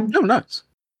 Oh, nice.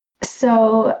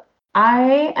 So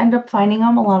I end up finding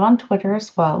them a lot on Twitter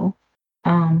as well.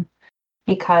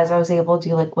 Because I was able to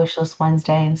do like Wishlist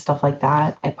Wednesday and stuff like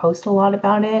that. I post a lot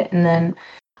about it, and then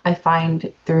I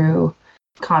find through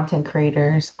content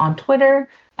creators on Twitter.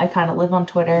 I kind of live on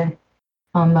Twitter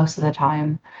most of the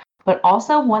time. But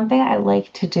also, one thing I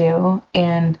like to do,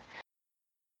 and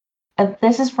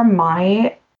this is from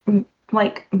my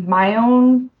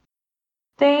own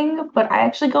thing, but I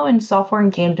actually go in software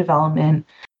and game development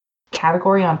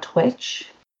category on Twitch,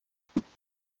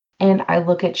 and I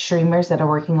look at streamers that are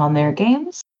working on their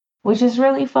games, which is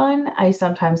really fun. I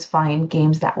sometimes find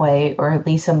games that way, or at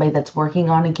least somebody that's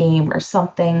working on a game or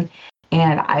something,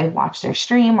 and I watch their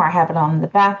stream or I have it on in the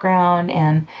background,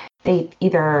 and they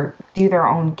either do their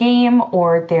own game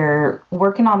or they're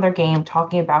working on their game,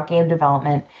 talking about game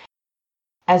development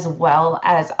as well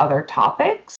as other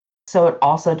topics. So it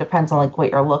also depends on like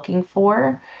what you're looking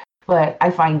for, but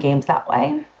I find games that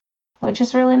way, which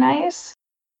is really nice.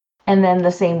 And then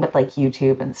the same with like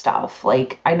YouTube and stuff.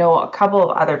 Like, I know a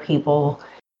couple of other people,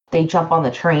 they jump on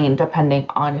the train depending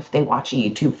on if they watch a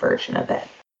YouTube version of it.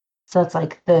 So it's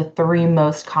like the three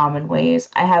most common ways.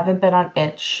 I haven't been on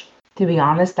itch, to be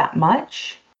honest, that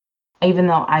much, even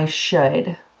though I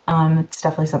should. It's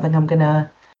definitely something I'm gonna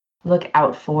look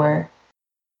out for.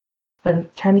 But I'm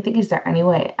trying to think, is there any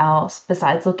way else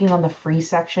besides looking on the free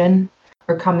section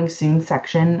or coming soon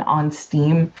section on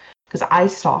Steam? Because I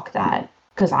stalk that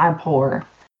because I'm poor.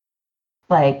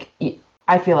 Like,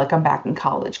 I feel like I'm back in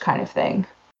college kind of thing.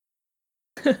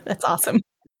 That's awesome.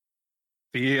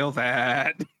 feel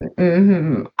that.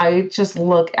 I just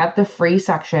look at the free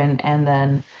section, and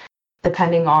then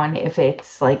depending on if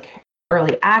it's like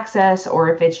early access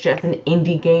or if it's just an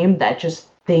indie game that just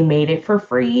they made it for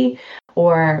free,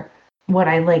 or what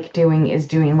I like doing is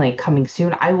doing like coming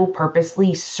soon. I will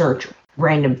purposely search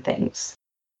random things.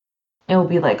 It'll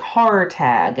be like horror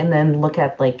tag and then look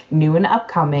at like new and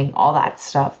upcoming, all that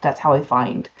stuff. That's how I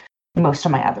find most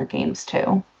of my other games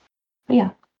too. But yeah.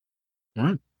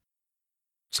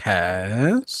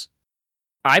 Taz?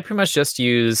 I pretty much just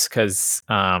use, because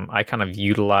I kind of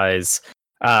utilize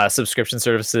subscription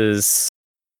services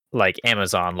like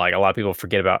Amazon. Like a lot of people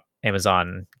forget about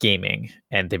Amazon Gaming,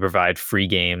 and they provide free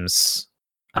games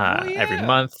every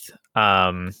month.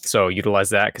 So utilize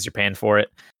that because you're paying for it.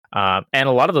 And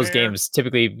a lot of those games,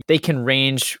 typically, they can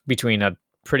range between a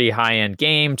pretty high-end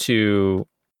game to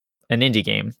an indie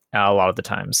game a lot of the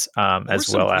times, as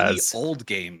well as old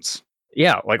games.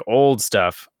 Yeah, like old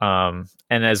stuff. And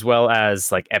as well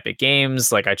as like Epic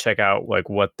Games, like I check out like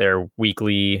what their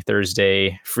weekly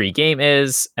Thursday free game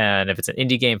is, and if it's an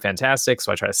indie game, fantastic.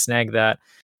 So I try to snag that.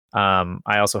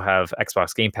 I also have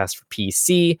Xbox Game Pass for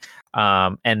PC.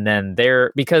 And then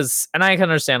and I can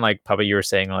understand, like Papa, you were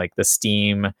saying like the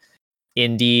Steam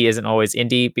indie isn't always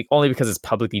indie, only because it's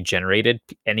publicly generated.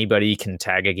 Anybody can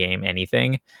tag a game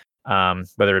anything,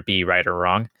 whether it be right or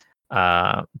wrong.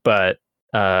 But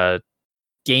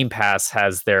Game Pass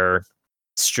has their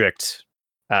strict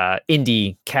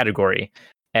indie category,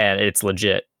 and it's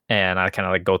legit. And I kind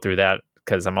of like go through that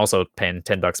because I'm also paying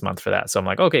 $10 a month for that. So I'm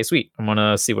like, okay, sweet. I'm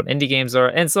gonna see what indie games are,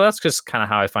 and so that's just kind of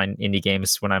how I find indie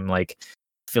games when I'm like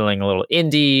feeling a little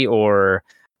indie or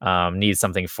need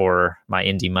something for my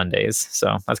indie Mondays.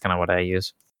 So that's kind of what I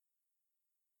use.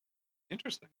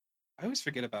 Interesting. I always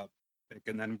forget about Epic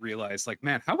and then realize, like,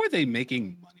 man, how are they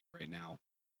making money right now?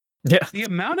 Yeah, the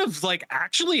amount of like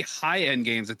actually high end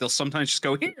games that they'll sometimes just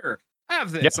go, here,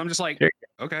 have this. I'm just like,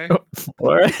 okay,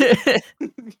 all right.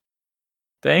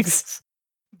 Thanks.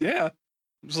 Yeah,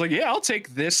 I'm just like, yeah, I'll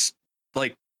take this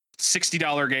like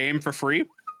 $60 game for free.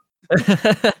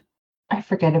 I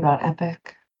forget about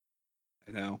Epic.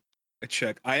 I know. I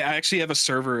check. I actually have a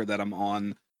server that I'm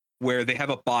on where they have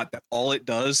a bot that all it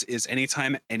does is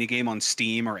anytime any game on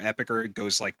Steam or Epic or it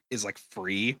goes like is like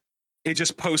free, it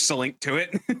just posts a link to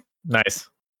it. Nice.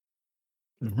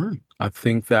 I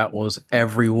think that was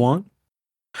everyone.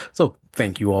 So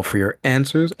thank you all for your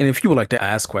answers. And if you would like to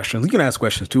ask questions, you can ask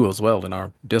questions too as well in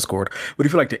our Discord. But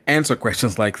if you'd like to answer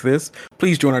questions like this,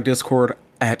 please join our Discord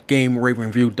at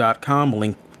GameRavenReview.com.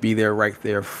 Link will be there right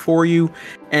there for you.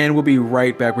 And we'll be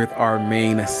right back with our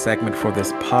main segment for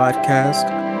this podcast.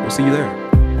 We'll see you there.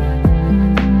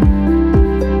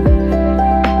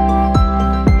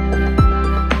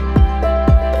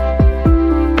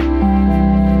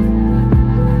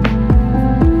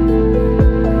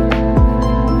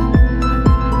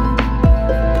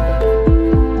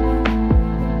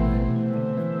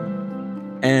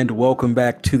 And welcome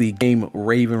back to the Game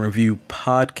Raven Review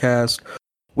podcast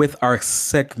with our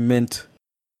segment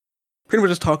pretty much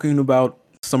just talking about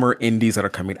summer indies that are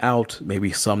coming out,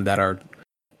 maybe some that are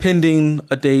pending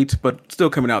a date, but still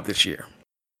coming out this year.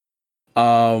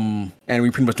 And we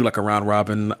pretty much do like a round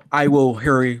robin. I will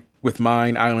hurry with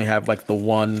mine. I only have like the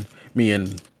one. Me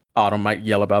and Autumn might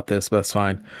yell about this, but that's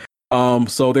fine.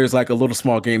 So there's like a little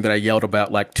small game that I yelled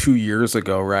about like 2 years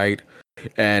ago, right?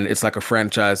 And it's like a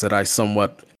franchise that I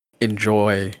somewhat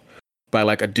enjoy by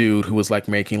like a dude who was like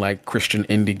making like Christian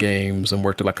indie games and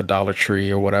worked at like a Dollar Tree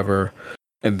or whatever,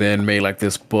 and then made like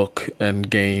this book and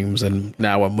games and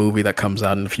now a movie that comes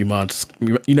out in a few months.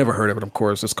 You never heard of it, of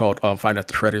course. It's called Find at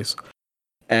the Freddy's.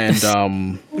 And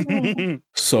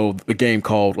so the game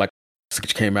called like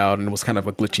came out and it was kind of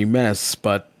a glitchy mess,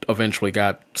 but eventually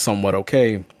got somewhat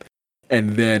okay.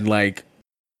 And then like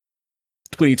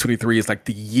 2023 is like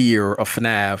the year of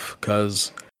FNAF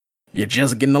because you're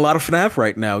just getting a lot of FNAF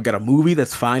right now. Got a movie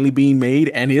that's finally being made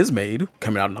and is made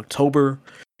coming out in October.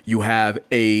 You have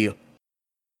a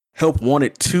Help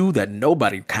Wanted 2 that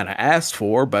nobody kind of asked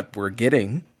for, but we're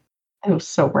getting. It was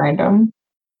so random.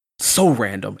 So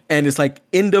random. And it's like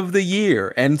end of the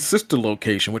year and Sister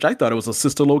Location, which I thought it was a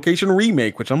Sister Location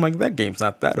remake, which I'm like, that game's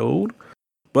not that old.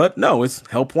 But no, it's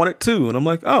Help Wanted 2. And I'm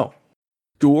like, oh,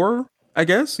 sure, I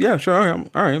guess. Yeah, sure. All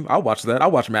right. I'll watch that.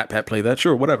 I'll watch Matt Pat play that.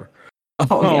 Sure, whatever.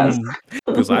 Oh, yes.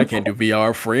 Because I can't do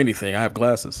VR for anything. I have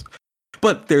glasses.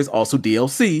 But there's also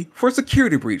DLC for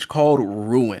Security Breach called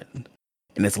Ruin.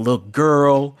 And it's a little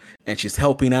girl, and she's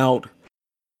helping out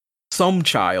some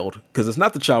child, because it's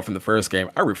not the child from the first game.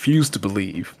 I refuse to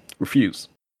believe. Refuse.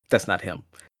 That's not him.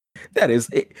 That is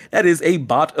a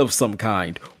bot of some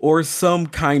kind, or some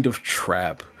kind of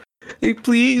trap. Hey,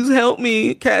 please help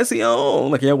me, Cassio.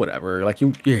 Like, yeah, whatever. Like,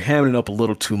 you're hamming it up a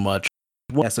little too much.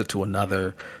 One answer to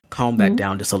another. Calm that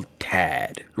down just a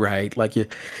tad, right? Like, you're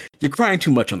crying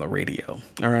too much on the radio.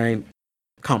 All right,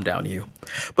 calm down, you.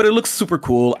 But it looks super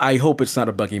cool. I hope it's not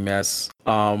a buggy mess.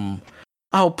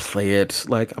 I'll play it.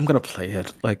 Like, I'm gonna play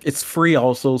it. Like, it's free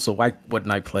also, so why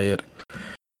wouldn't I play it?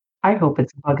 I hope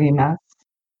it's a buggy mess.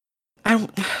 I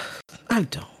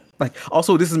don't. Like,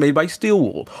 also, this is made by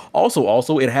Steelwool.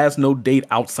 Also, it has no date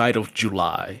outside of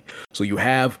July. So you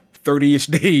have 30-ish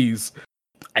days,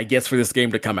 I guess, for this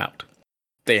game to come out.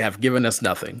 They have given us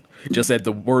nothing. Just said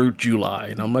the word July.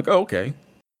 And I'm like, oh, okay.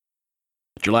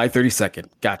 July 32nd.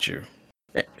 Got you.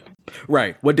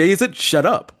 Right. What day is it? Shut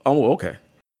up. Oh, okay.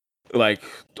 Like,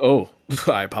 oh,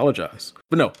 I apologize.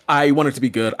 But no, I want it to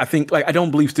be good. I think, like, I don't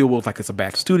believe Steelwool like it's a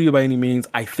bad studio by any means.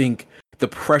 I think the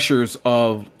pressures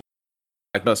of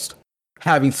like just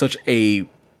having such a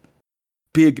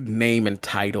big name and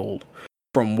title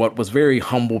from what was very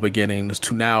humble beginnings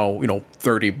to now,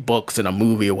 30 books in a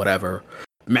movie or whatever.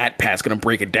 MatPat's gonna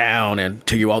break it down and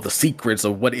tell you all the secrets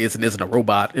of what is and isn't a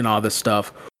robot and all this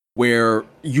stuff, where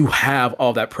you have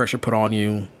all that pressure put on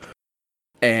you,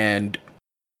 and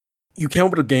you came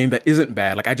up with a game that isn't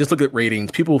bad. Like, I just look at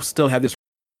ratings. People still have this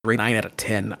rate 9 out of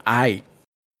 10.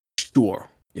 Sure,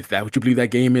 if that's what you believe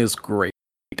that game is, great.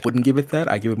 I wouldn't give it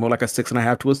that. I give it more like a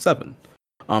 6.5 to a 7.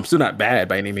 Still not bad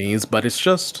by any means, but it's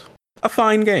just a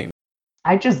fine game.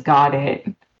 I just got it,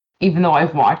 even though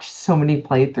I've watched so many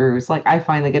playthroughs. Like, I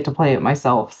finally get to play it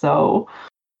myself, so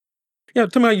yeah.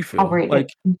 Tell me how you feel. I'll rate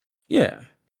like, it. Yeah,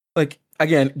 like,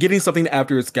 again, getting something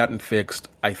after it's gotten fixed,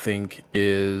 I think,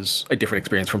 is a different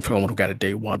experience from someone who got it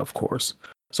day one, of course.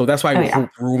 So that's why I hope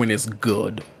Ruin is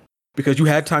good. Because you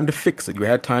had time to fix it. You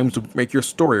had time to make your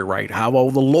story right. Have all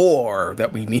the lore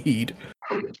that we need.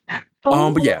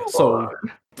 But yeah, so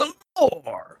the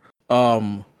lore.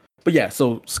 But yeah,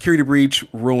 so Security Breach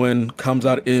Ruin comes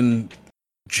out in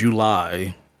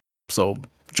July. So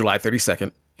July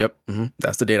 32nd. Yep,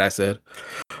 that's the date I said.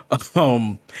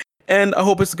 And I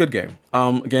hope it's a good game.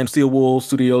 Again, Steelwool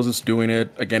Studios is doing it.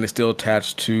 Again, it's still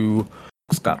attached to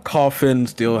Scott Cawthon.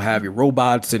 Still have your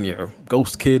robots and your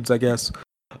ghost kids, I guess.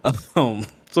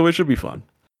 So it should be fun.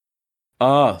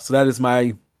 So that is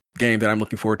my game that I'm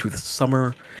looking forward to this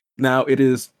summer. Now it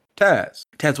is Taz.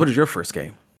 Taz, what is your first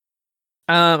game?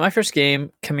 My first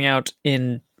game coming out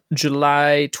in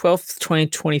July 12th,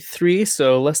 2023,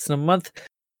 so less than a month,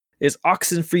 is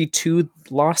Oxenfree 2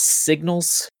 Lost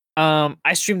Signals.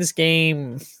 I streamed this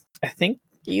game, I think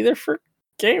for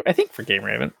Game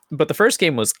Raven, but the first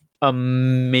game was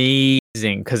amazing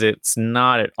because it's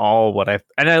not at all what I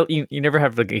know you never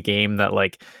have like a game that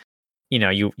like,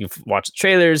 you've watched the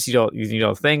trailers, you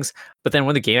know things, but then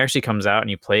when the game actually comes out and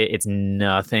you play it, it's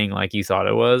nothing like you thought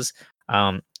it was.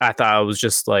 I thought it was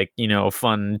just like,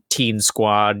 fun teen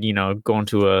squad, going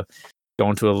to a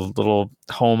little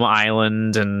home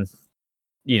island and,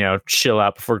 chill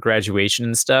out before graduation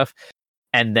and stuff.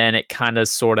 And then it kind of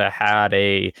sort of had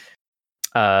a,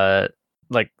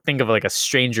 like, think of like a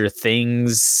Stranger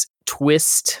Things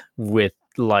twist with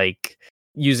like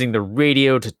using the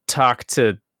radio to talk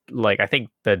to, like, I think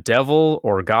the devil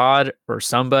or God or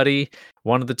somebody,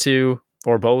 one of the two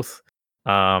or both.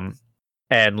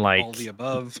 And like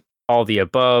all the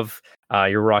above,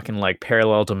 you're rocking like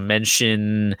parallel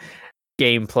dimension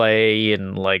gameplay,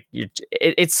 and like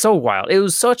it's so wild. It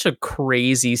was such a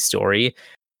crazy story,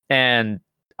 and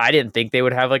I didn't think they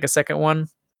would have like a second one.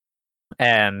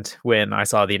 And when I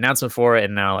saw the announcement for it,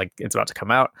 and now like it's about to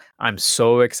come out, I'm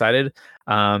so excited.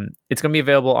 It's going to be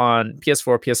available on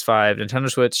PS4, PS5, Nintendo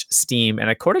Switch, Steam, and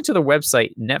according to the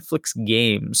website, Netflix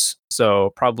Games.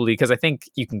 So probably because I think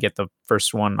you can get the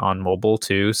first one on mobile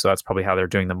too. So that's probably how they're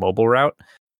doing the mobile route.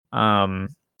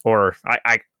 Or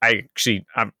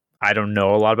I don't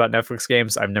know a lot about Netflix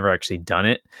Games. I've never actually done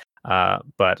it,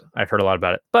 but I've heard a lot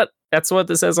about it. But that's what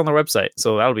this says on the website.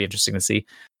 So that'll be interesting to see.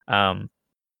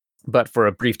 But for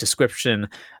a brief description,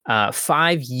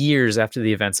 5 years after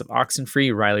the events of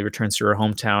Oxenfree, Riley returns to her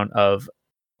hometown of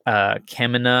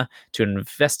Kamina to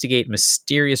investigate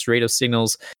mysterious radio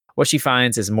signals. What she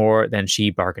finds is more than she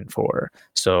bargained for.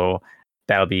 So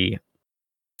that'll be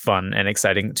fun and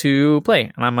exciting to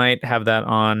play. And I might have that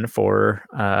on for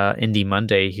Indie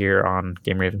Monday here on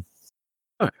Game Raven.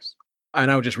 Nice. I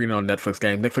know, just reading on Netflix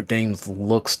Games. Netflix Games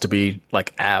looks to be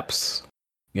like apps.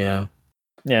 Yeah.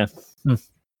 Yeah.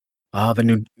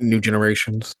 The new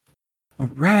generations. All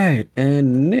right.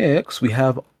 And next we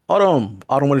have Autumn.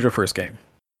 Autumn, what is your first game?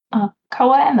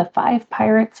 Koa and the Five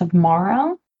Pirates of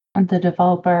Mara. And the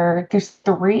developer, there's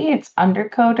 3. It's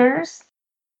Undercoders,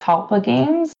 Talpa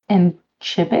Games, and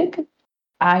Chibig.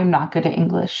 I'm not good at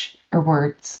English or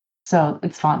words, so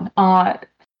it's fun.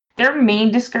 Their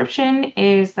main description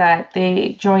is that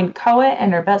they joined Koa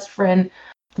and her best friend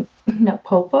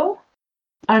Napopo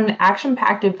on an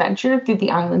action-packed adventure through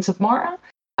the islands of Mara,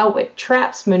 outwit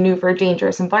traps, maneuver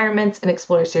dangerous environments, and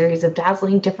explore a series of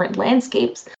dazzling different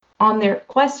landscapes on their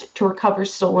quest to recover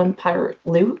stolen pirate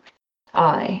loot.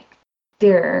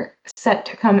 They're set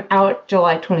to come out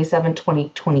July 27,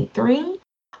 2023.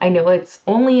 I know it's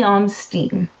only on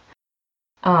Steam.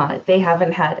 They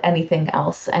haven't had anything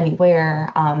else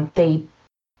anywhere.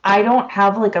 I don't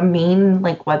have like a main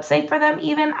like website for them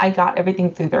even. I got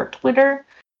everything through their Twitter.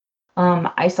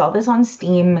 I saw this on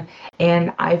Steam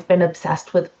and I've been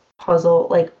obsessed with puzzle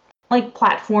like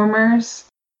platformers.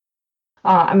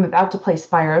 I'm about to play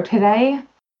Spyro today.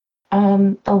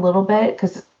 A little bit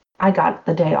because I got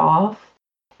the day off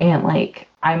and like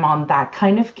I'm on that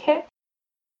kind of kick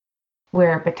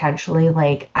where potentially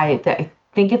like I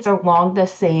think it's along the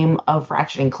same of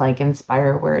Ratchet and Clank and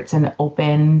Spyro where it's an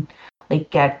open like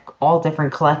get all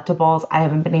different collectibles. I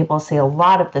haven't been able to say a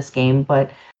lot of this game,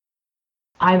 but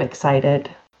I'm excited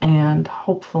and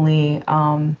hopefully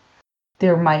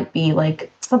there might be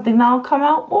like something that'll come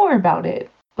out more about it,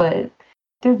 but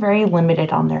they're very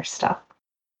limited on their stuff.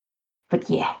 But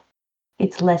yeah,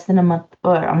 it's less than a month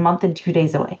or a month and 2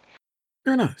 days away.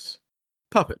 Very nice.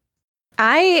 Puppet.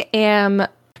 I am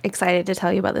excited to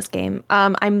tell you about this game.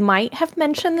 I might have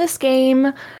mentioned this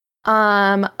game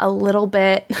a little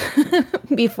bit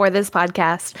before this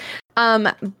podcast.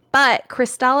 But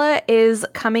Kristalla is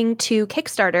coming to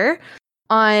Kickstarter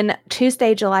on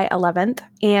Tuesday, July 11th.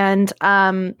 And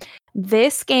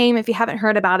this game, if you haven't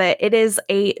heard about it, it is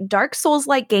a Dark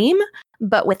Souls-like game,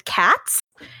 but with cats.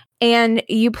 And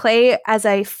you play as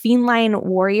a feline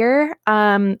warrior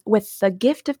with the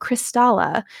gift of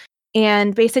Kristalla.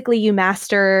 And basically you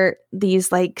master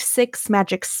these like 6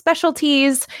 magic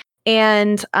specialties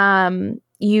and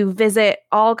you visit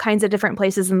all kinds of different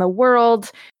places in the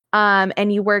world.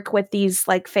 And you work with these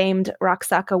like famed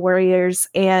Raksaka warriors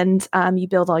and you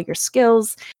build all your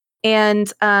skills.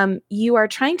 And you are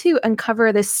trying to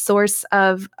uncover this source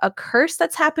of a curse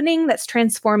that's happening that's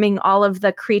transforming all of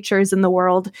the creatures in the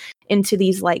world into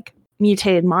these like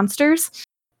mutated monsters.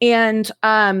 And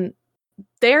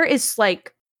there is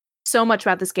like so much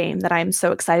about this game that I'm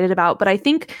so excited about. But I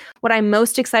think what I'm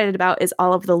most excited about is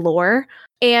all of the lore.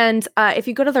 And if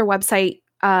you go to their website,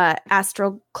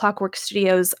 Astral Clockwork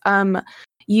Studios,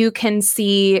 you can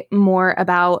see more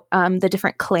about the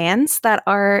different clans that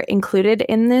are included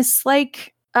in this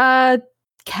like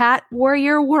cat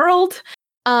warrior world.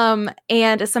 And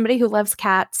as somebody who loves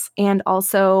cats and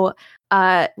also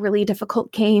really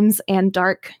difficult games and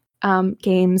dark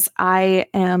games, I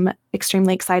am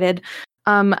extremely excited.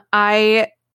 I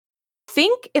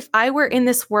think if I were in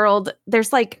this world,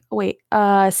 there's like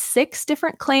 6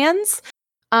 different clans.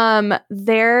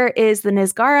 There is the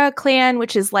Nizgara clan,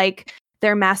 which is like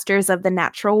they're masters of the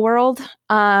natural world.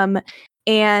 And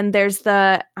there's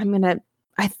the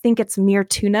I think it's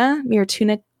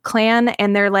Mirtuna clan,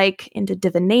 and they're like into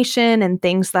divination and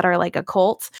things that are like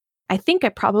occult. I think I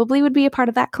probably would be a part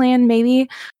of that clan, maybe.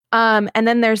 And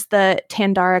then there's the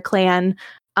Tandara clan,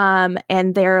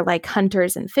 and they're like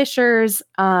hunters and fishers.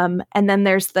 And then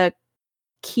there's the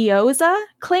Kyoza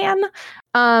clan,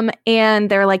 and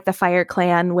they're like the fire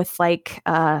clan with like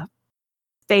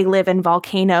they live in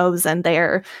volcanoes and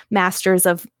they're masters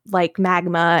of like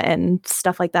magma and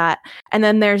stuff like that. And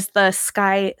then there's the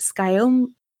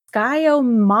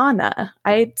Skyomana.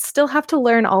 I still have to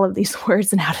learn all of these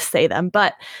words and how to say them,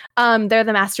 but they're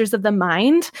the masters of the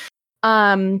mind,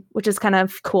 which is kind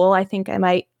of cool. I think I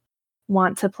might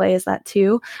want to play as that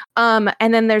too. And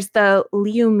then there's the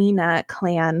Liumina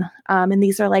clan, and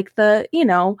these are like the,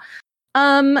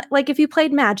 like if you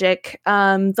played Magic,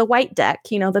 the white deck,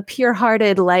 the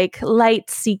pure-hearted, like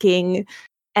light-seeking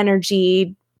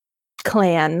energy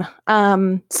clan.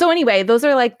 So anyway, those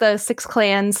are like the 6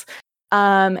 clans,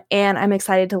 and I'm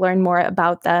excited to learn more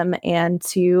about them and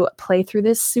to play through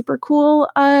this super cool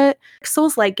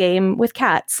Souls-like game with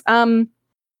cats.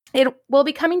 It will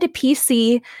be coming to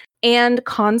PC and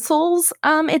consoles.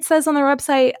 It says on their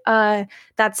website,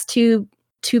 that's to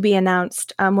be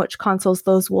announced, which consoles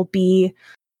those will be.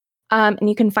 And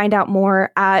you can find out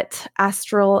more at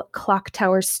Astral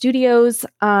Clocktower Studios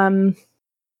on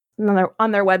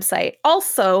their website.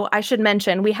 Also, I should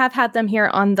mention, we have had them here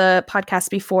on the podcast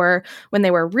before when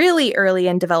they were really early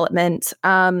in development.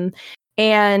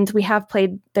 And we have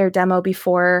played their demo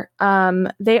before.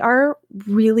 They are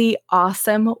really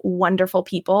awesome, wonderful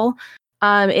people.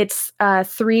 It's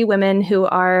 3 women who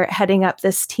are heading up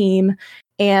this team.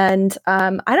 And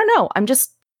I don't know, I'm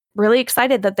just really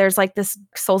excited that there's like this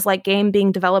Souls-like game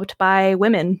being developed by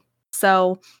women.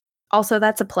 So also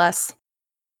that's a plus.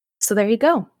 So there you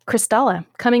go. Crystalla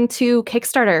coming to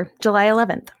Kickstarter July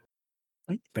 11th.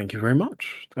 Thank you very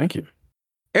much. Thank you.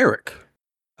 Eric.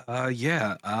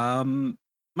 Yeah.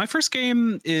 My first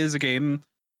game is a game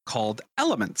called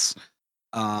Elements.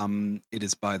 It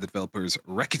is by the developers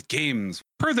Wreck-It Games.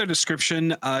 Per their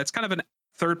description, it's kind of a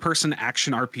third-person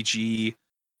action RPG.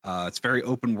 It's very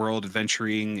open world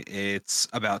adventuring. It's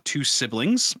about two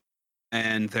siblings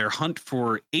and their hunt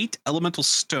for 8 elemental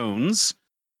stones,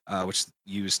 which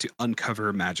used to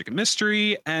uncover magic and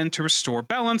mystery and to restore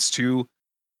balance to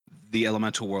the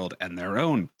elemental world and their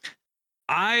own.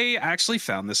 I actually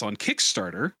found this on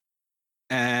Kickstarter,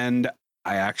 and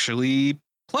I actually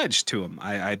pledged to them.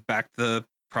 I backed the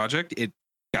project. It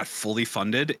got fully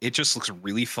funded. It just looks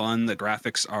really fun. The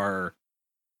graphics are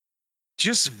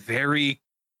just very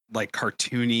like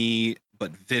cartoony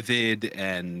but vivid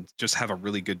and just have a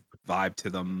really good vibe to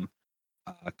them.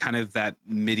 Kind of that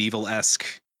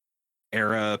medieval-esque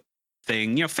era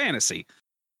thing, fantasy.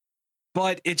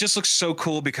 But it just looks so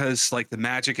cool because like the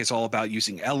magic is all about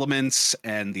using elements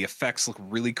and the effects look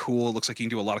really cool. It looks like you can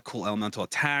do a lot of cool elemental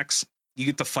attacks. You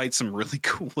get to fight some really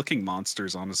cool looking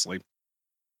monsters, honestly.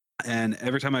 And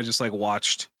every time I just like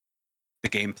watched the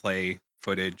gameplay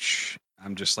footage,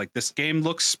 I'm just like, this game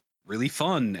looks really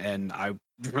fun. And I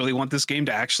really want this game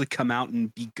to actually come out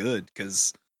and be good.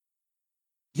 Because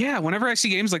yeah, whenever I see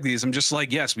games like these, I'm just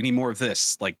like, yes, we need more of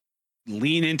this. Like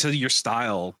lean into your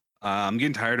style. I'm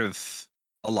getting tired of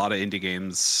a lot of indie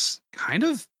games, kind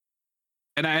of,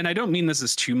 and I don't mean this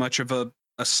as too much of a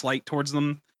slight towards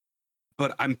them,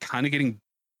 but I'm kind of getting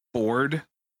bored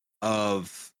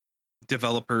of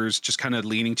developers just kind of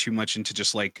leaning too much into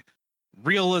just like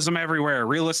realism everywhere,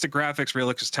 realistic graphics,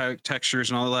 realistic textures,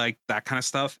 and all like that kind of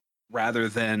stuff, rather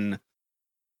than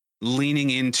leaning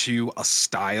into a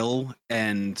style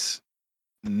and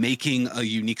making a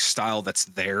unique style that's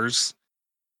theirs.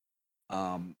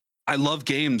 I love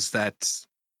games that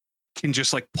can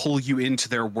just like pull you into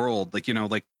their world, like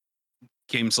like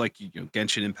games like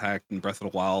Genshin Impact and Breath of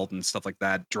the Wild and stuff like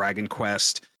that, Dragon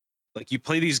Quest. Like you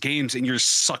play these games and you're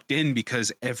sucked in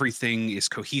because everything is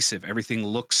cohesive, everything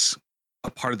looks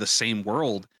a part of the same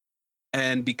world,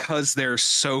 and because they're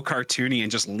so cartoony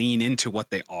and just lean into what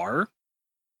they are,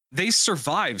 they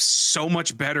survive so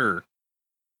much better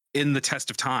in the test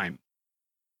of time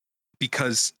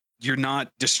because you're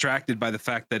not distracted by the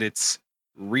fact that it's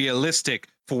realistic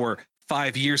for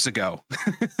 5 years ago.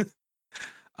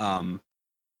 But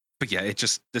yeah,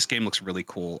 this game looks really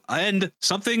cool. And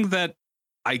something that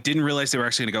I didn't realize they were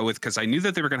actually going to go with, because I knew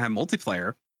that they were going to have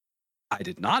multiplayer. I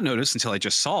did not notice until I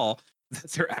just saw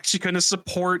that they're actually going to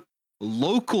support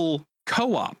local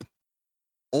co-op,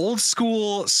 old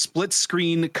school split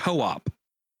screen co-op.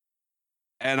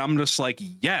 And I'm just like,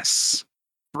 yes,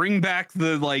 bring back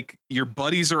the like your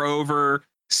buddies are over,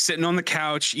 sitting on the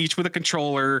couch, each with a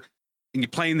controller, and you're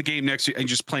playing the game next to you and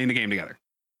just playing the game together.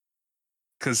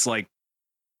 Because like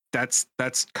that's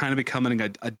kind of becoming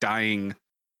a dying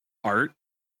art,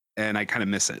 and I kind of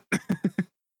miss it.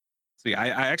 So yeah,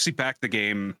 I actually backed the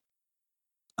game.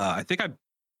 I think I'm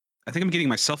getting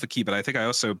myself a key, but I think I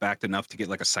also backed enough to get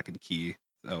like a second key.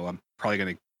 So I'm probably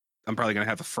gonna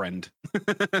have a friend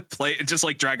play, just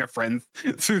like drag a friend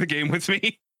through the game with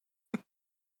me.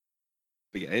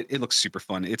 But yeah, it looks super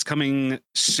fun. It's coming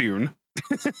soon.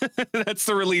 That's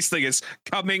the release thing. It's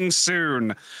coming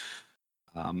soon.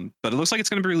 But it looks like it's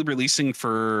going to be releasing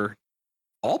for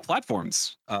all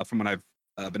platforms, from what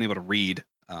I've been able to read.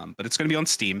 But it's going to be on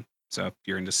Steam. So if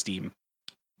you're into Steam,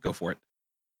 go for it.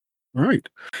 All right.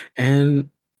 And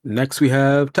next we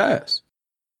have Taz.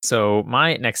 So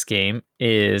my next game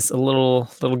is a little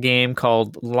game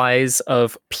called Lies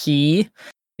of P.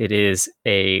 It is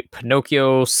a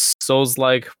Pinocchio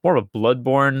Souls-like, more of a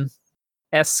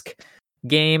Bloodborne-esque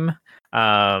game,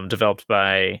 being developed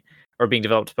by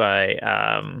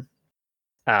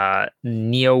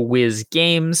NeoWiz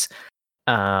Games.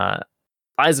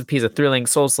 Lies of P is a thrilling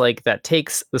Souls-like that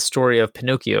takes the story of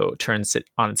Pinocchio, turns it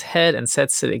on its head, and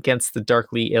sets it against the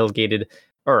darkly elegant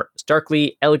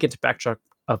backdrop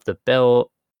of the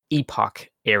Belle Epoch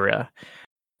era.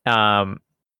 Sam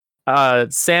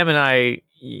and I,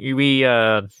 we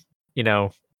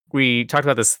talked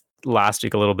about this last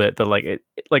week a little bit, that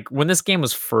like when this game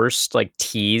was first like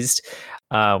teased,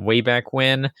 way back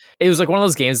when, it was like one of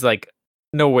those games like,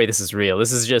 no way this is real.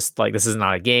 This is just like, this is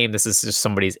not a game. This is just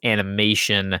somebody's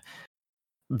animation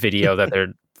video that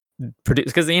they're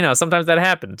produced, because sometimes that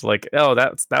happened. Like, oh,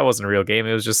 that wasn't a real game.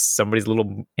 It was just somebody's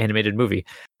little animated movie.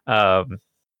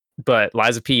 but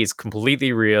Lies of P is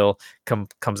completely real.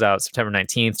 Comes out September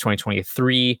 19th,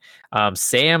 2023.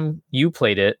 Sam, you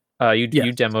played it. You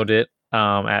demoed it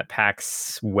at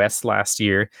PAX West last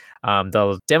year.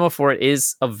 The demo for it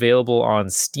is available on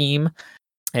Steam,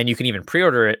 and you can even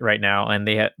pre-order it right now. And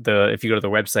they if you go to the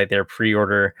website, their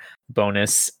pre-order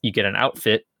bonus, you get an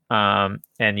outfit, and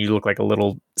you look like a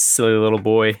little silly little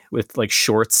boy with like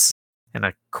shorts and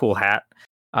a cool hat.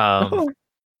 I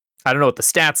don't know what the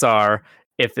stats are,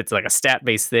 if it's like a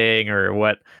stat-based thing or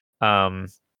what.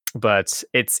 But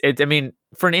I mean,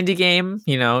 for an indie game,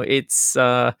 you know, it's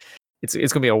gonna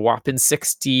be a whopping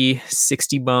 60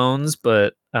 bones,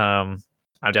 but I'm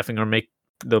definitely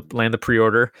gonna land the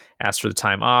pre-order, ask for the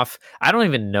time off. I don't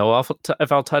even know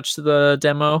if I'll touch the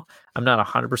demo. I'm not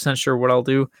 100% sure what I'll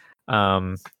do.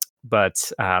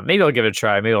 But maybe I'll give it a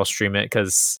try. Maybe I'll stream it,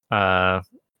 because I've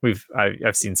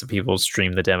seen some people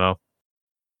stream the demo.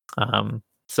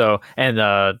 So that's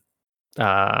my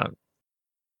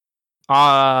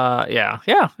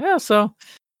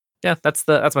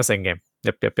second game.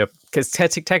 Yep. Because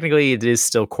technically it is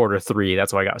still Q3.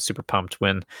 That's why I got super pumped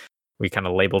when we kind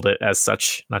of labeled it as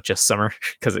such, not just summer,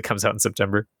 because it comes out in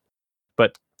September.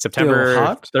 But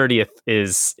September 30th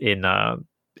is at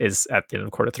the end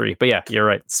of Q3. But yeah, you're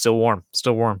right. Still warm.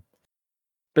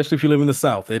 Especially if you live in the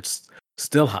South, it's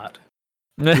still hot.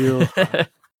 Still hot.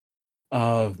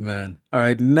 Oh man! All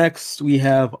right, next we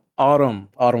have Autumn.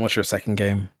 Autumn, what's your second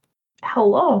game?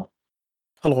 Hello.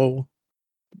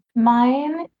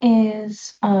 Mine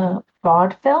is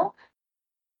vaudeville.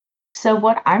 So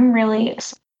what I'm really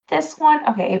this one,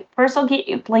 okay, first I'll get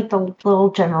you like the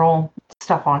little general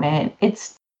stuff on it.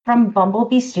 It's from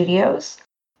Bumblebee Studios.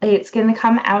 It's gonna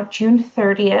come out June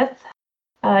 30th,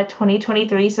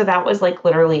 2023. So that was like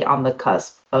literally on the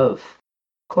cusp of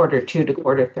Q2 to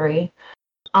Q3.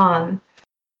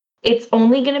 It's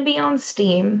only gonna be on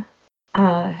Steam.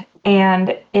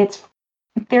 And it's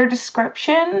their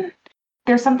description,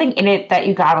 there's something in it that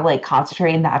you gotta like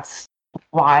concentrate, and that's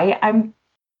why I'm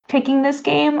picking this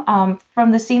game.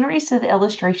 From the sceneries to the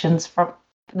illustrations, from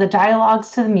the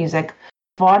dialogues to the music,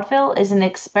 Vaudeville is an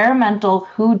experimental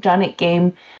whodunit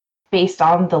game based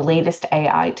on the latest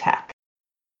AI tech.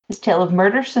 This tale of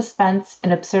murder, suspense,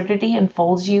 and absurdity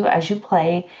unfolds you as you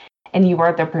play, and you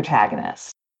are the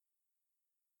protagonist.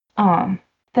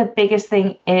 The biggest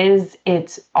thing is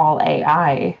it's all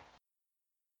AI.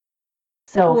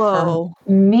 So for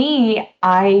me,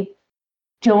 I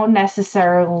don't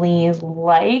necessarily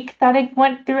like that it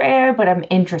went through AI, but I'm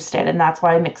interested, and that's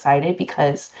why I'm excited,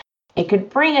 because it could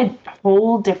bring a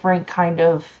whole different kind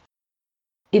of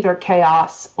either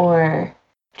chaos or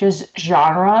just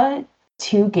genre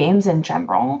to games in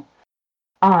general.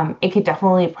 It could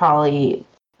definitely probably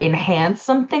enhance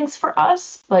some things for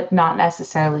us, but not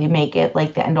necessarily make it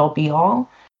like the end all be all,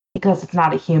 because it's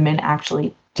not a human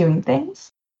actually doing things.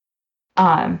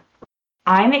 I'm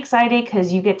excited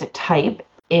because you get to type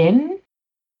in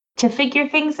to figure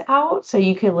things out. So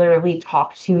you could literally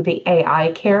talk to the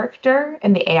AI character,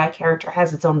 and the AI character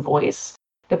has its own voice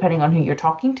depending on who you're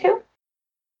talking to.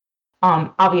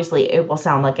 Obviously, it will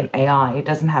sound like an AI. It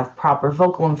doesn't have proper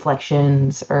vocal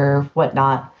inflections or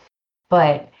whatnot,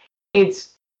 but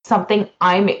it's something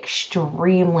I'm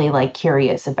extremely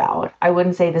curious about. I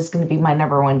wouldn't say this is going to be my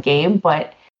number one game,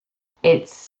 but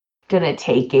it's going to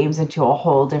take games into a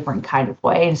whole different kind of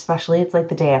way. And especially it's like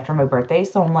the day after my birthday.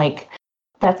 So I'm like,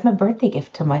 that's my birthday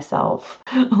gift to myself.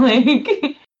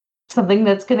 Something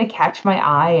that's going to catch my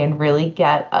eye and really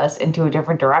get us into a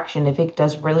different direction if it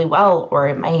does really well,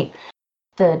 or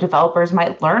the developers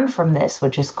might learn from this,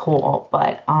 which is cool.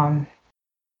 But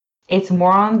it's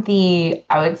more on the,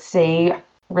 I would say,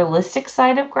 realistic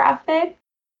side of graphic,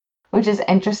 which is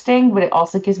interesting, but it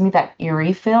also gives me that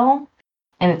eerie feel.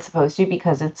 And it's supposed to,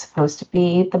 because it's supposed to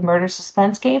be the murder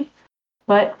suspense game.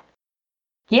 But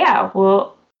yeah,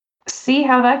 we'll see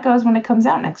how that goes when it comes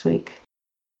out next week.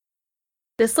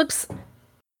 This looks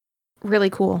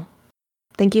really cool.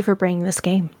 Thank you for bringing this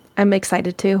game. I'm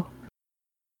excited too.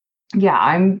 Yeah,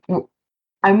 I'm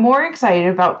more excited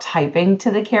about typing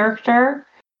to the character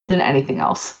than anything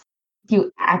else.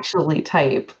 You actually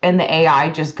type, and the AI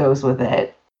just goes with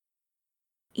it.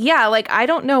 Yeah, I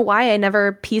don't know why I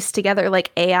never pieced together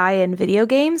AI in video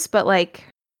games, but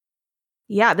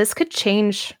yeah, this could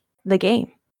change the game.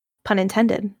 Pun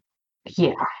intended.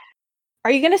 Yeah.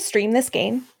 Are you gonna stream this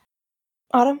game,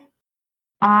 Autumn?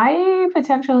 I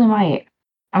potentially might.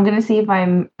 I'm gonna see if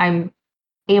I'm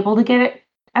able to get it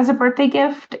as a birthday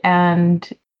gift, and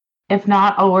if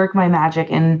not, I'll work my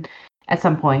magic, and at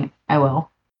some point I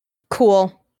will.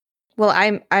 Cool.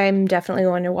 Well, I'm definitely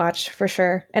going to watch for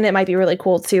sure, and it might be really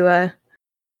cool to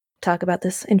talk about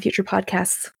this in future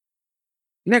podcasts.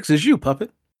 Next is you,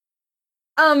 Puppet.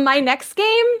 My next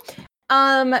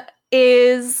game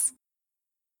is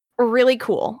really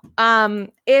cool.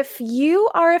 If you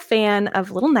are a fan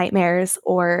of Little Nightmares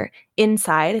or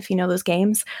Inside, if you know those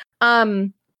games,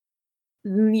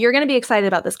 you're going to be excited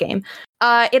about this game.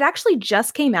 It actually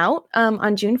just came out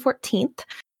on June 14th,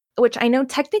 which I know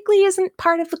technically isn't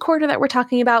part of the quarter that we're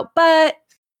talking about, but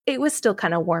it was still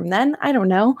kind of warm then. I don't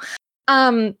know.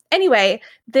 Anyway,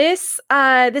 this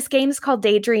game is called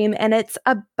Daydream, and it's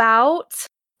about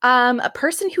a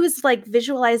person who is like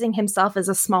visualizing himself as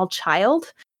a small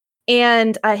child,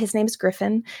 and his name's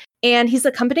Griffin, and he's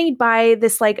accompanied by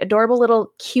this like adorable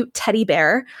little cute teddy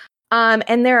bear.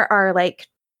 And there are like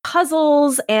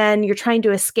puzzles, and you're trying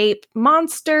to escape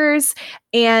monsters,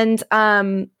 and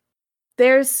the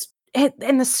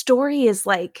story is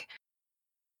like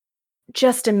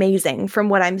just amazing from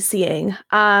what I'm seeing.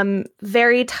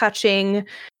 Very touching,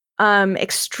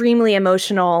 extremely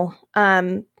emotional.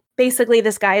 Basically,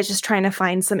 this guy is just trying to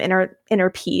find some inner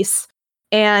peace,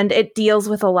 and it deals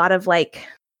with a lot of like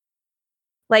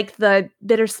the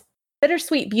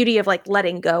bittersweet beauty of like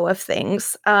letting go of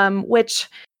things, which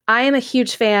I am a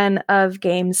huge fan of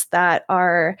games that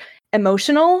are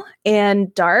emotional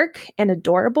and dark and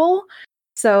adorable.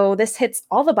 So this hits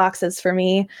all the boxes for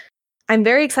me. I'm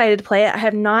very excited to play it. I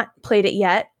have not played it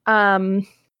yet.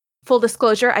 Full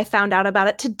disclosure, I found out about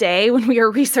it today when we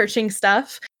were researching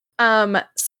stuff.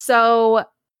 So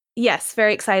yes,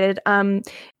 very excited.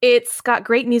 It's got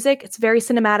great music. It's very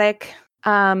cinematic.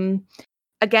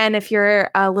 Again, if you're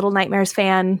a Little Nightmares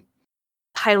fan,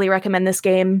 highly recommend this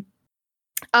game.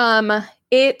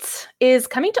 It is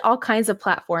coming to all kinds of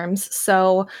platforms.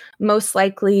 So most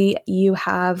likely you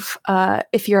have,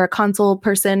 if you're a console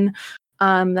person,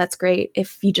 that's great.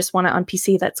 If you just want it on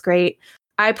PC, that's great.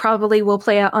 I probably will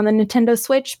play it on the Nintendo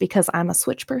Switch because I'm a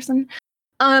Switch person.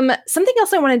 Something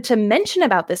else I wanted to mention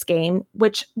about this game,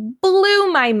 which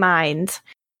blew my mind,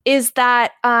 is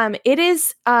that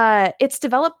it's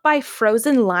developed by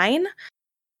Frozen Line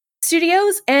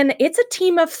Studios, and it's a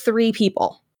team of 3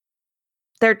 people.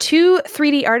 They're 2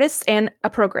 3D artists and a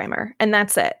programmer, and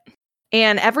that's it.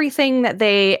 And everything that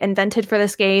they invented for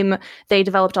this game, they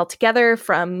developed all together,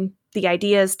 from the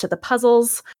ideas to the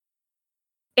puzzles.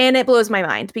 And it blows my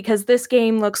mind because this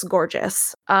game looks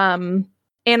gorgeous. And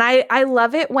I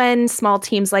love it when small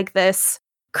teams like this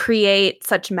create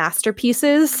such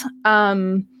masterpieces.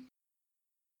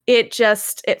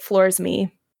 It floors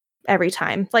me every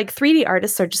time. Like 3D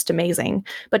artists are just amazing,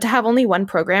 but to have only one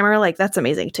programmer, like that's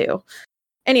amazing too.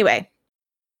 Anyway,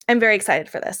 I'm very excited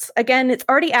for this. Again, it's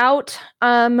already out.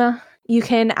 You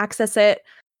can access it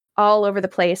all over the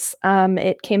place.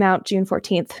 It came out June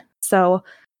 14th. So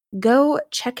go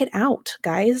check it out,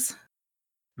 guys.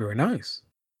 Very nice.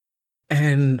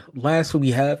 And last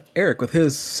we have Eric with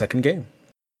his second game.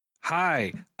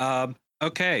 Hi.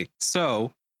 Okay,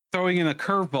 so throwing in a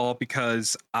curveball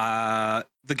because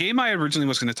the game I originally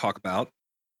was going to talk about,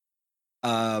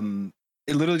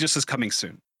 it literally just says coming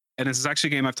soon. And this is actually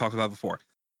a game I've talked about before.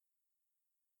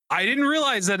 I didn't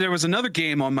realize that there was another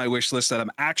game on my wish list that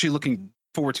I'm actually looking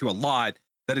forward to a lot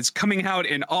that is coming out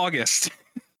in August.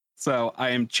 So I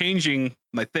am changing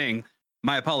my thing.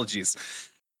 My apologies.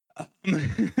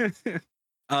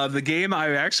 The game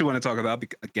I actually want to talk about,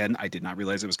 again, I did not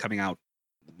realize it was coming out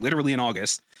literally in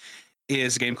August,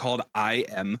 is a game called I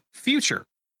Am Future.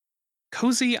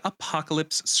 Cozy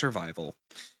Apocalypse Survival.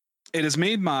 It is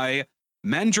made by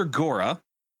Mandragora.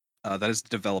 That is the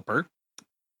developer.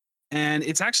 And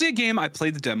it's actually a game I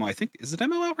played the demo. I think, is the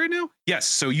demo out right now? Yes,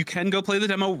 so you can go play the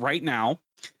demo right now.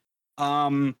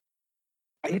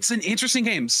 It's an interesting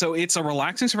game. So it's a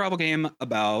relaxing survival game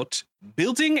about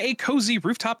building a cozy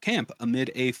rooftop camp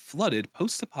amid a flooded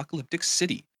post-apocalyptic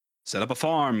city. Set up a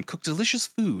farm, cook delicious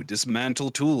food, dismantle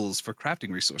tools for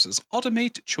crafting resources,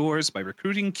 automate chores by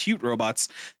recruiting cute robots,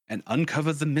 and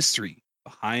uncover the mystery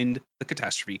behind the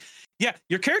catastrophe. Yeah,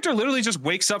 your character literally just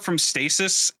wakes up from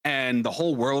stasis and the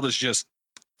whole world is just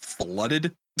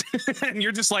flooded. And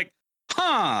you're just like,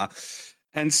 huh.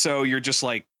 And so you're just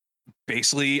like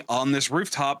basically on this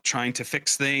rooftop trying to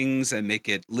fix things and make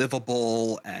it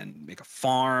livable and make a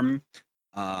farm.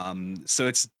 So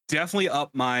it's definitely up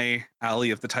my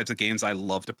alley of the types of games I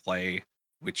love to play,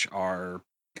 which are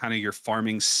kind of your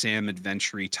farming sim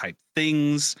adventure type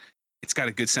things. It's got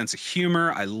a good sense of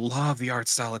humor. I love the art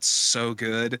style. It's so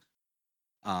good.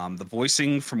 The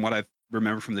voicing, from what I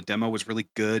remember from the demo, was really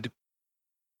good.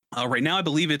 Right now, I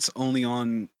believe it's only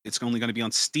going to be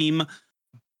on Steam.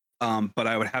 But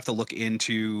I would have to look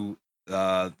into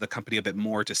the company a bit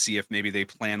more to see if maybe they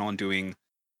plan on doing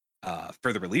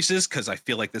further releases, because I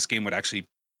feel like this game would actually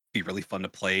be really fun to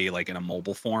play like in a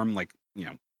mobile form, like, you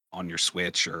know, on your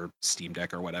Switch or Steam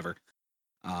Deck or whatever.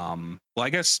 Well, I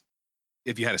guess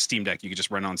if you had a Steam Deck, you could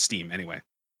just run on Steam anyway.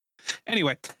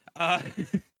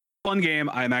 Fun game.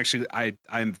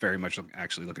 I'm very much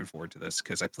actually looking forward to this,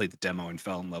 because I played the demo and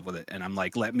fell in love with it, and I'm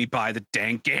like, let me buy the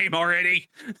dang game already.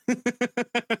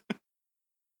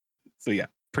 So yeah,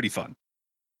 pretty fun.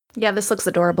 Yeah, this looks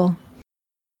adorable.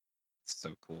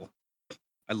 So cool.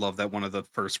 I love that one of the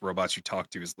first robots you talk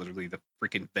to is literally the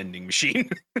freaking vending machine.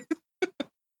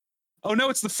 Oh no,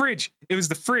 it's the fridge. It was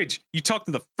the fridge. You talk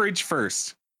to the fridge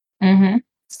first. Mm-hmm.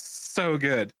 So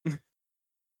good.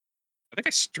 I think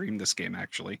I streamed this game,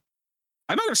 actually.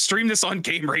 I might have streamed this on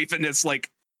Game Raven. It's like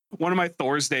one of my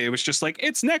Thursday. It was just like,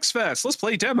 it's Next Fest. Let's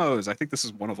play demos. I think this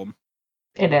is one of them.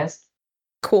 It is.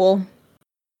 Cool.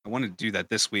 I wanted to do that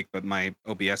this week, but my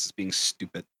OBS is being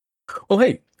stupid. Well,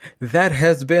 hey, that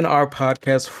has been our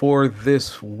podcast for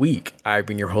this week. I've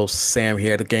been your host, Sam,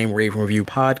 here at the Game Raven Review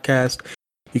Podcast.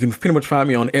 You can pretty much find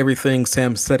me on everything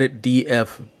Sam Said It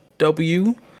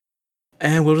DFW.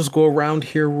 And we'll just go around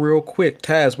here real quick.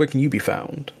 Taz, where can you be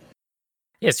found?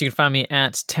 Yes, you can find me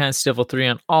at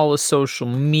TazDevil3 on all the social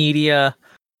media.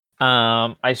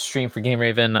 I stream for Game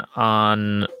Raven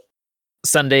on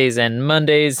Sundays and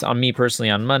Mondays. On me personally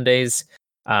on Mondays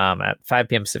at 5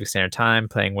 p.m. Pacific Standard Time,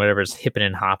 playing whatever's hippin'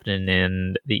 and hoppin'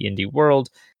 in the indie world.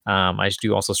 I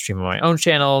do also stream on my own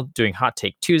channel, doing Hot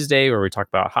Take Tuesday, where we talk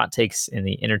about hot takes in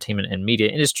the entertainment and media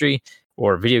industry,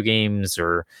 or video games,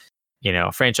 or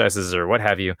franchises, or what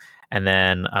have you. And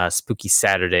then Spooky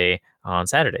Saturday on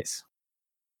Saturdays.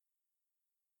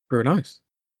 Very nice.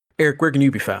 Eric, where can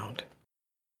you be found?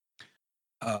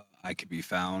 I could be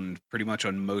found pretty much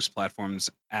on most platforms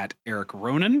at Eric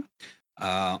Ronan.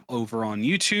 Over on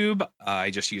YouTube, I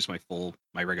just use my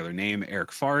regular name,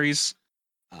 Eric Fares.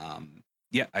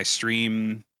 Yeah, I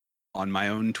stream on my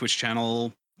own Twitch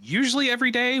channel usually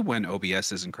every day when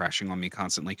OBS isn't crashing on me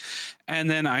constantly. And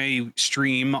then I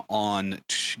stream on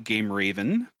Game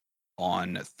Raven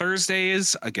on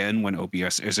Thursdays, again, when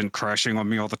OBS isn't crashing on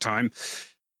me all the time.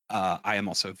 I am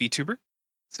also a VTuber,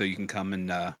 so you can come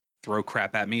and throw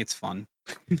crap at me. It's fun.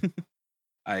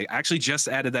 I actually just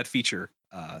added that feature,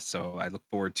 so I look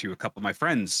forward to a couple of my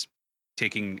friends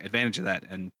taking advantage of that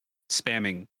and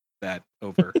spamming that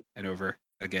over and over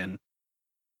again.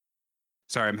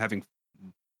 Sorry, I'm having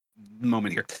a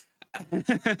moment here.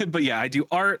 But yeah, I do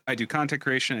art, I do content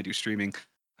creation, I do streaming.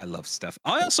 I love stuff.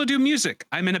 I also do music.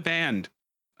 I'm in a band.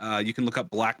 You can look up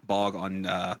Black Bog on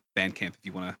Bandcamp if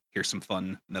you want to hear some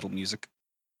fun metal music.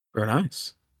 Very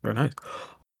nice. Very nice.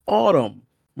 Autumn,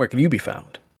 where can you be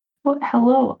found? Well,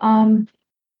 hello.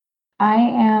 I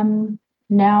am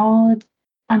now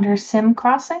under Sim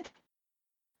Crossing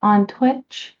on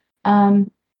Twitch.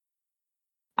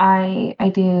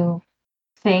 I do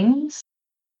things.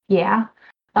 Yeah.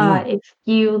 If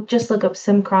you just look up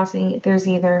Sim Crossing, there's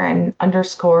either an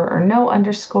underscore or no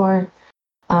underscore,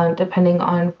 depending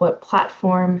on what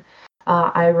platform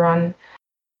I run.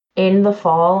 In the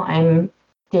fall, I'm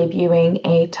debuting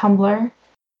a Tumblr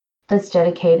that's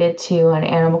dedicated to an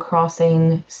Animal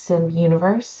Crossing sim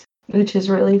universe, which is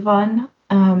really fun.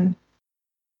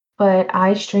 But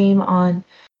I stream on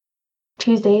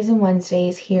Tuesdays and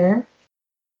Wednesdays here.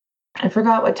 I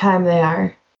forgot what time they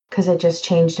are because I just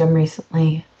changed them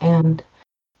recently, and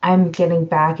I'm getting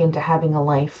back into having a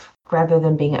life rather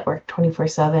than being at work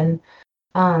 24/7.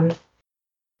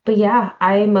 But yeah,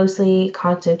 I mostly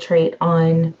concentrate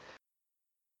on,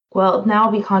 well, now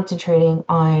I'll be concentrating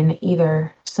on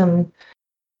either some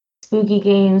spooky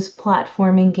games,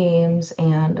 platforming games,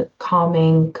 and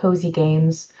calming, cozy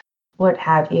games, what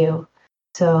have you.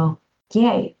 So,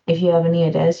 yay, if you have any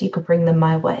ideas, you could bring them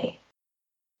my way.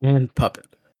 And Puppet.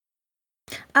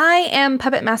 I am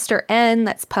Puppet Master N.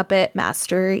 That's Puppet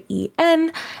Master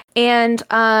EN. And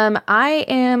I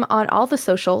am on all the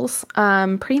socials,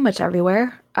 pretty much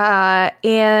everywhere.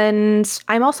 And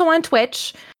I'm also on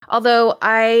Twitch, although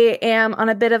I am on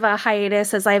a bit of a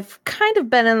hiatus, as I've kind of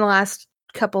been in the last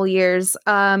couple years,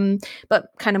 but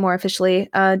kind of more officially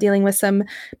dealing with some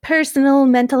personal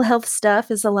mental health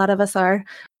stuff, as a lot of us are.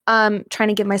 Trying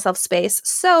to give myself space.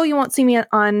 So you won't see me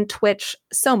on Twitch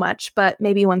so much, but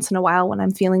maybe once in a while when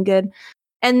I'm feeling good.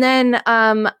 And then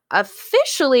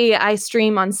officially I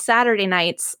stream on Saturday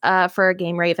nights for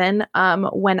Game Raven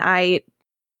when I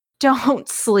don't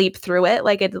sleep through it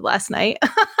like I did last night.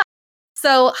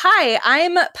 So hi,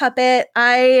 I'm Puppet.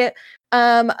 I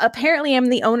apparently am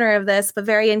the owner of this, but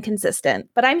very inconsistent.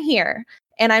 But I'm here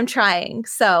and I'm trying.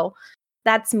 So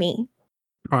that's me.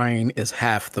 Trying is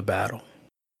half the battle.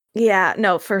 Yeah,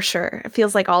 no, for sure. It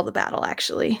feels like all the battle,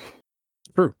 actually.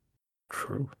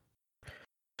 True.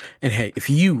 And hey, if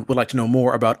you would like to know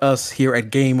more about us here at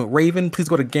Game Raven, please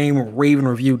go to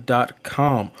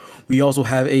GameRavenReview.com. We also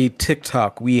have a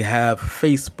TikTok, we have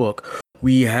Facebook,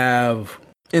 we have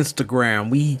Instagram,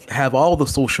 we have all the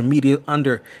social media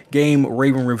under Game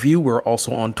Raven Review. We're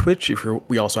also on Twitch.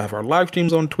 We also have our live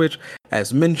streams on Twitch.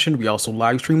 As mentioned, we also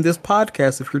live stream this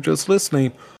podcast if you're just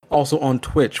listening, also on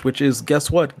Twitch, which is,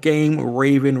 guess what? Game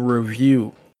Raven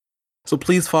Review. So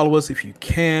please follow us if you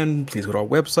can. Please go to our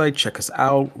website, check us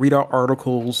out, read our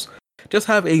articles. Just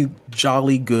have a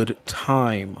jolly good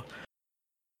time.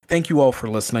 Thank you all for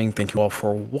listening. Thank you all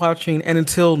for watching. And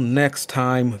until next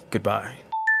time, goodbye.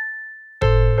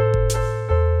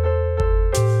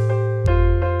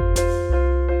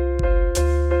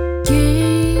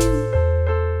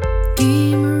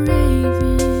 Game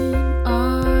Raven,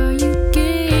 are you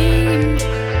game?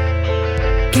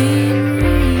 Game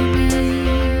Raven,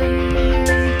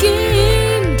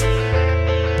 Game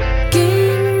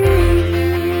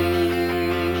Raven,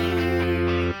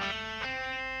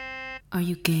 are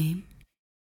you game?